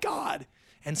 oh my God.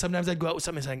 And sometimes I'd go out with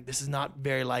something saying, this is not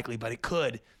very likely, but it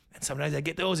could. And sometimes I'd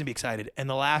get those and be excited. And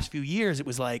the last few years, it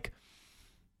was like,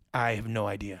 I have no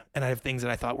idea. And I have things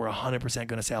that I thought were 100%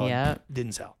 going to sell and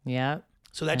didn't sell. Yeah.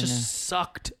 So that just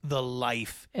sucked the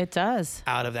life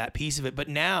out of that piece of it. But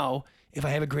now, if I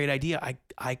have a great idea,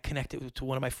 I connect it to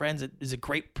one of my friends that is a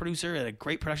great producer at a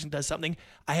great production, does something.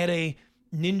 I had a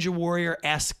Ninja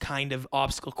Warrior-esque kind of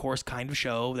obstacle course kind of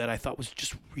show that I thought was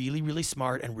just really, really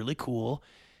smart and really cool.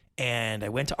 And I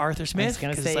went to Arthur Smith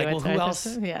because it's like, well, who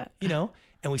else? Yeah.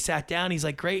 And we sat down. He's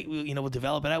like, great, we'll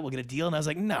develop it out. We'll get a deal. And I was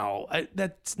like, no,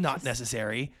 that's not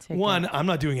necessary. One, I'm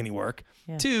not doing any work.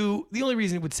 Yeah. Two, the only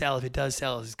reason it would sell if it does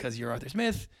sell is because you're Arthur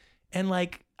Smith. And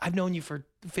like, I've known you for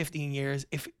 15 years.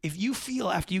 If you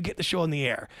feel after you get the show on the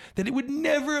air that it would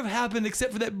never have happened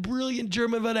except for that brilliant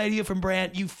German idea from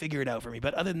Brant, you figure it out for me.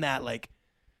 But other than that, like,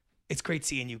 it's great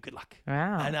seeing you. Good luck.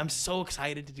 Wow. And I'm so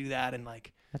excited to do that. And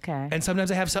like, okay. And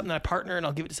sometimes I have something that I partner and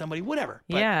I'll give it to somebody, whatever.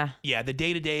 But yeah, the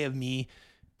day-to-day of me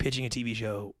pitching a TV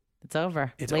show. It's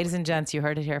over. Ladies and gents, you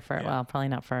heard it here first. Yeah. Well, probably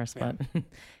not first, but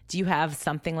do you have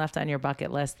something left on your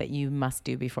bucket list that you must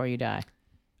do before you die?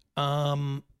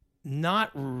 Not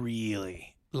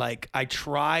really. Like, I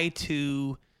try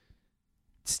to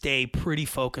stay pretty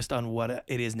focused on what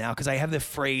it is now. Cause I have the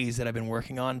phrase that I've been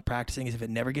working on practicing is if it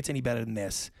never gets any better than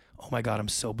this, oh my God, I'm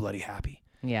so bloody happy.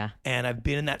 Yeah. And I've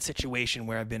been in that situation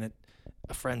where I've been at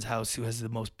a friend's house who has the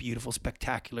most beautiful,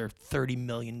 spectacular $30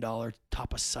 million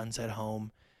top of sunset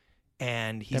home.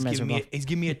 And he's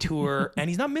giving me a tour and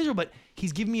he's not miserable, but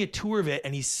he's giving me a tour of it.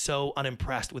 And he's so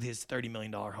unimpressed with his $30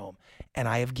 million home. And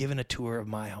I have given a tour of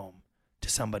my home to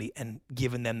somebody and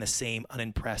given them the same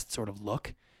unimpressed sort of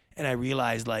look. And I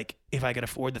realized like, if I could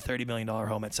afford the $30 million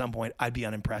home at some point, I'd be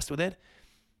unimpressed with it.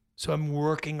 So I'm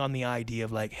working on the idea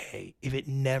of like, hey, if it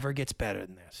never gets better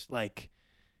than this, like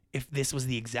if this was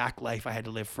the exact life I had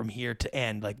to live from here to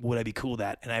end, like, would I be cool with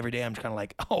that? And every day I'm kind of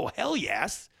like, oh, hell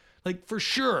yes. Like for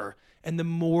sure. And the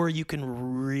more you can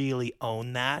really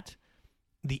own that,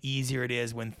 the easier it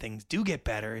is when things do get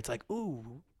better. It's like,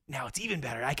 ooh, now it's even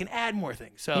better. I can add more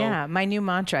things. So yeah, my new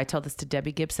mantra, I told this to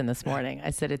Debbie Gibson this morning. I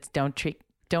said, it's don't treat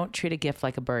a gift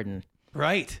like a burden.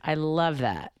 Right. I love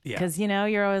that. Yeah. Because,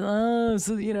 you're always,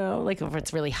 like if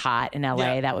it's really hot in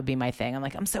LA, that would be my thing. I'm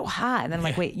like, I'm so hot. And then I'm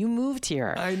like, wait, you moved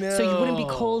here. I know. So you wouldn't be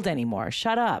cold anymore.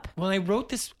 Shut up. Well, I wrote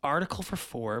this article for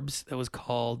Forbes that was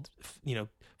called,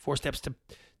 4 steps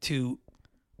to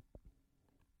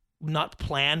not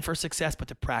plan for success, but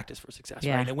to practice for success.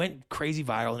 Yeah. Right. And it went crazy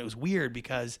viral and it was weird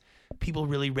because people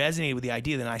really resonated with the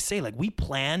idea. Then I say, like, we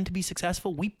plan to be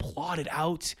successful. We plot it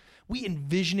out. We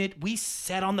envision it. We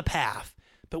set on the path,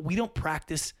 but we don't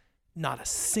practice not a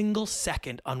single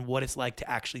second on what it's like to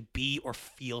actually be or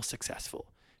feel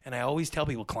successful. And I always tell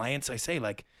people, clients, I say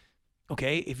like,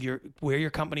 okay, if you're where your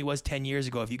company was 10 years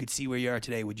ago, if you could see where you are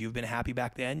today, would you have been happy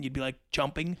back then? You'd be like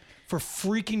jumping for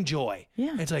freaking joy. Yeah.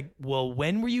 And it's like, well,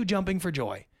 when were you jumping for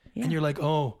joy? Yeah. And you're like,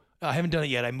 oh, I haven't done it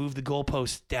yet. I moved the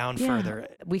goalposts down further.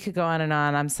 We could go on and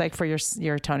on. I'm psyched for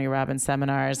your Tony Robbins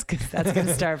seminars because that's going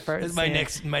to start first.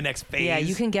 That's my next phase. Yeah,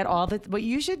 you can get what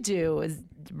you should do is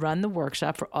run the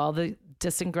workshop for all the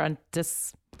disgruntled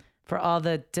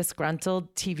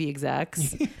TV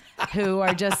execs who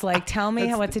are just like, tell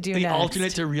me what to do the next. The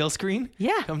alternate to Real Screen?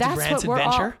 Yeah, Come that's to Brandt's what we're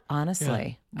Adventure?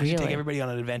 Honestly, I should take everybody on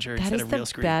an adventure instead of Real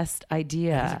Screen. That is the best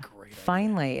idea. That is a great idea.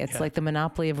 Finally, it's like the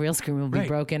monopoly of Real Screen will be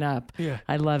broken up. Yeah.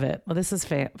 I love it. Well, this is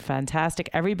fantastic.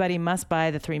 Everybody must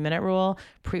buy the 3-minute rule.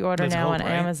 Pre-order now on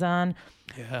Amazon.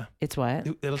 Yeah. It's what?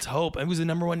 Let's hope. It was the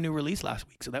 #1 new release last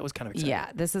week, so that was kind of exciting.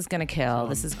 Yeah, this is going to kill.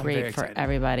 This is I'm great for excited.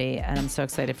 everybody, and I'm so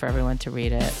excited for everyone to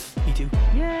read it. Me too.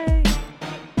 Yay.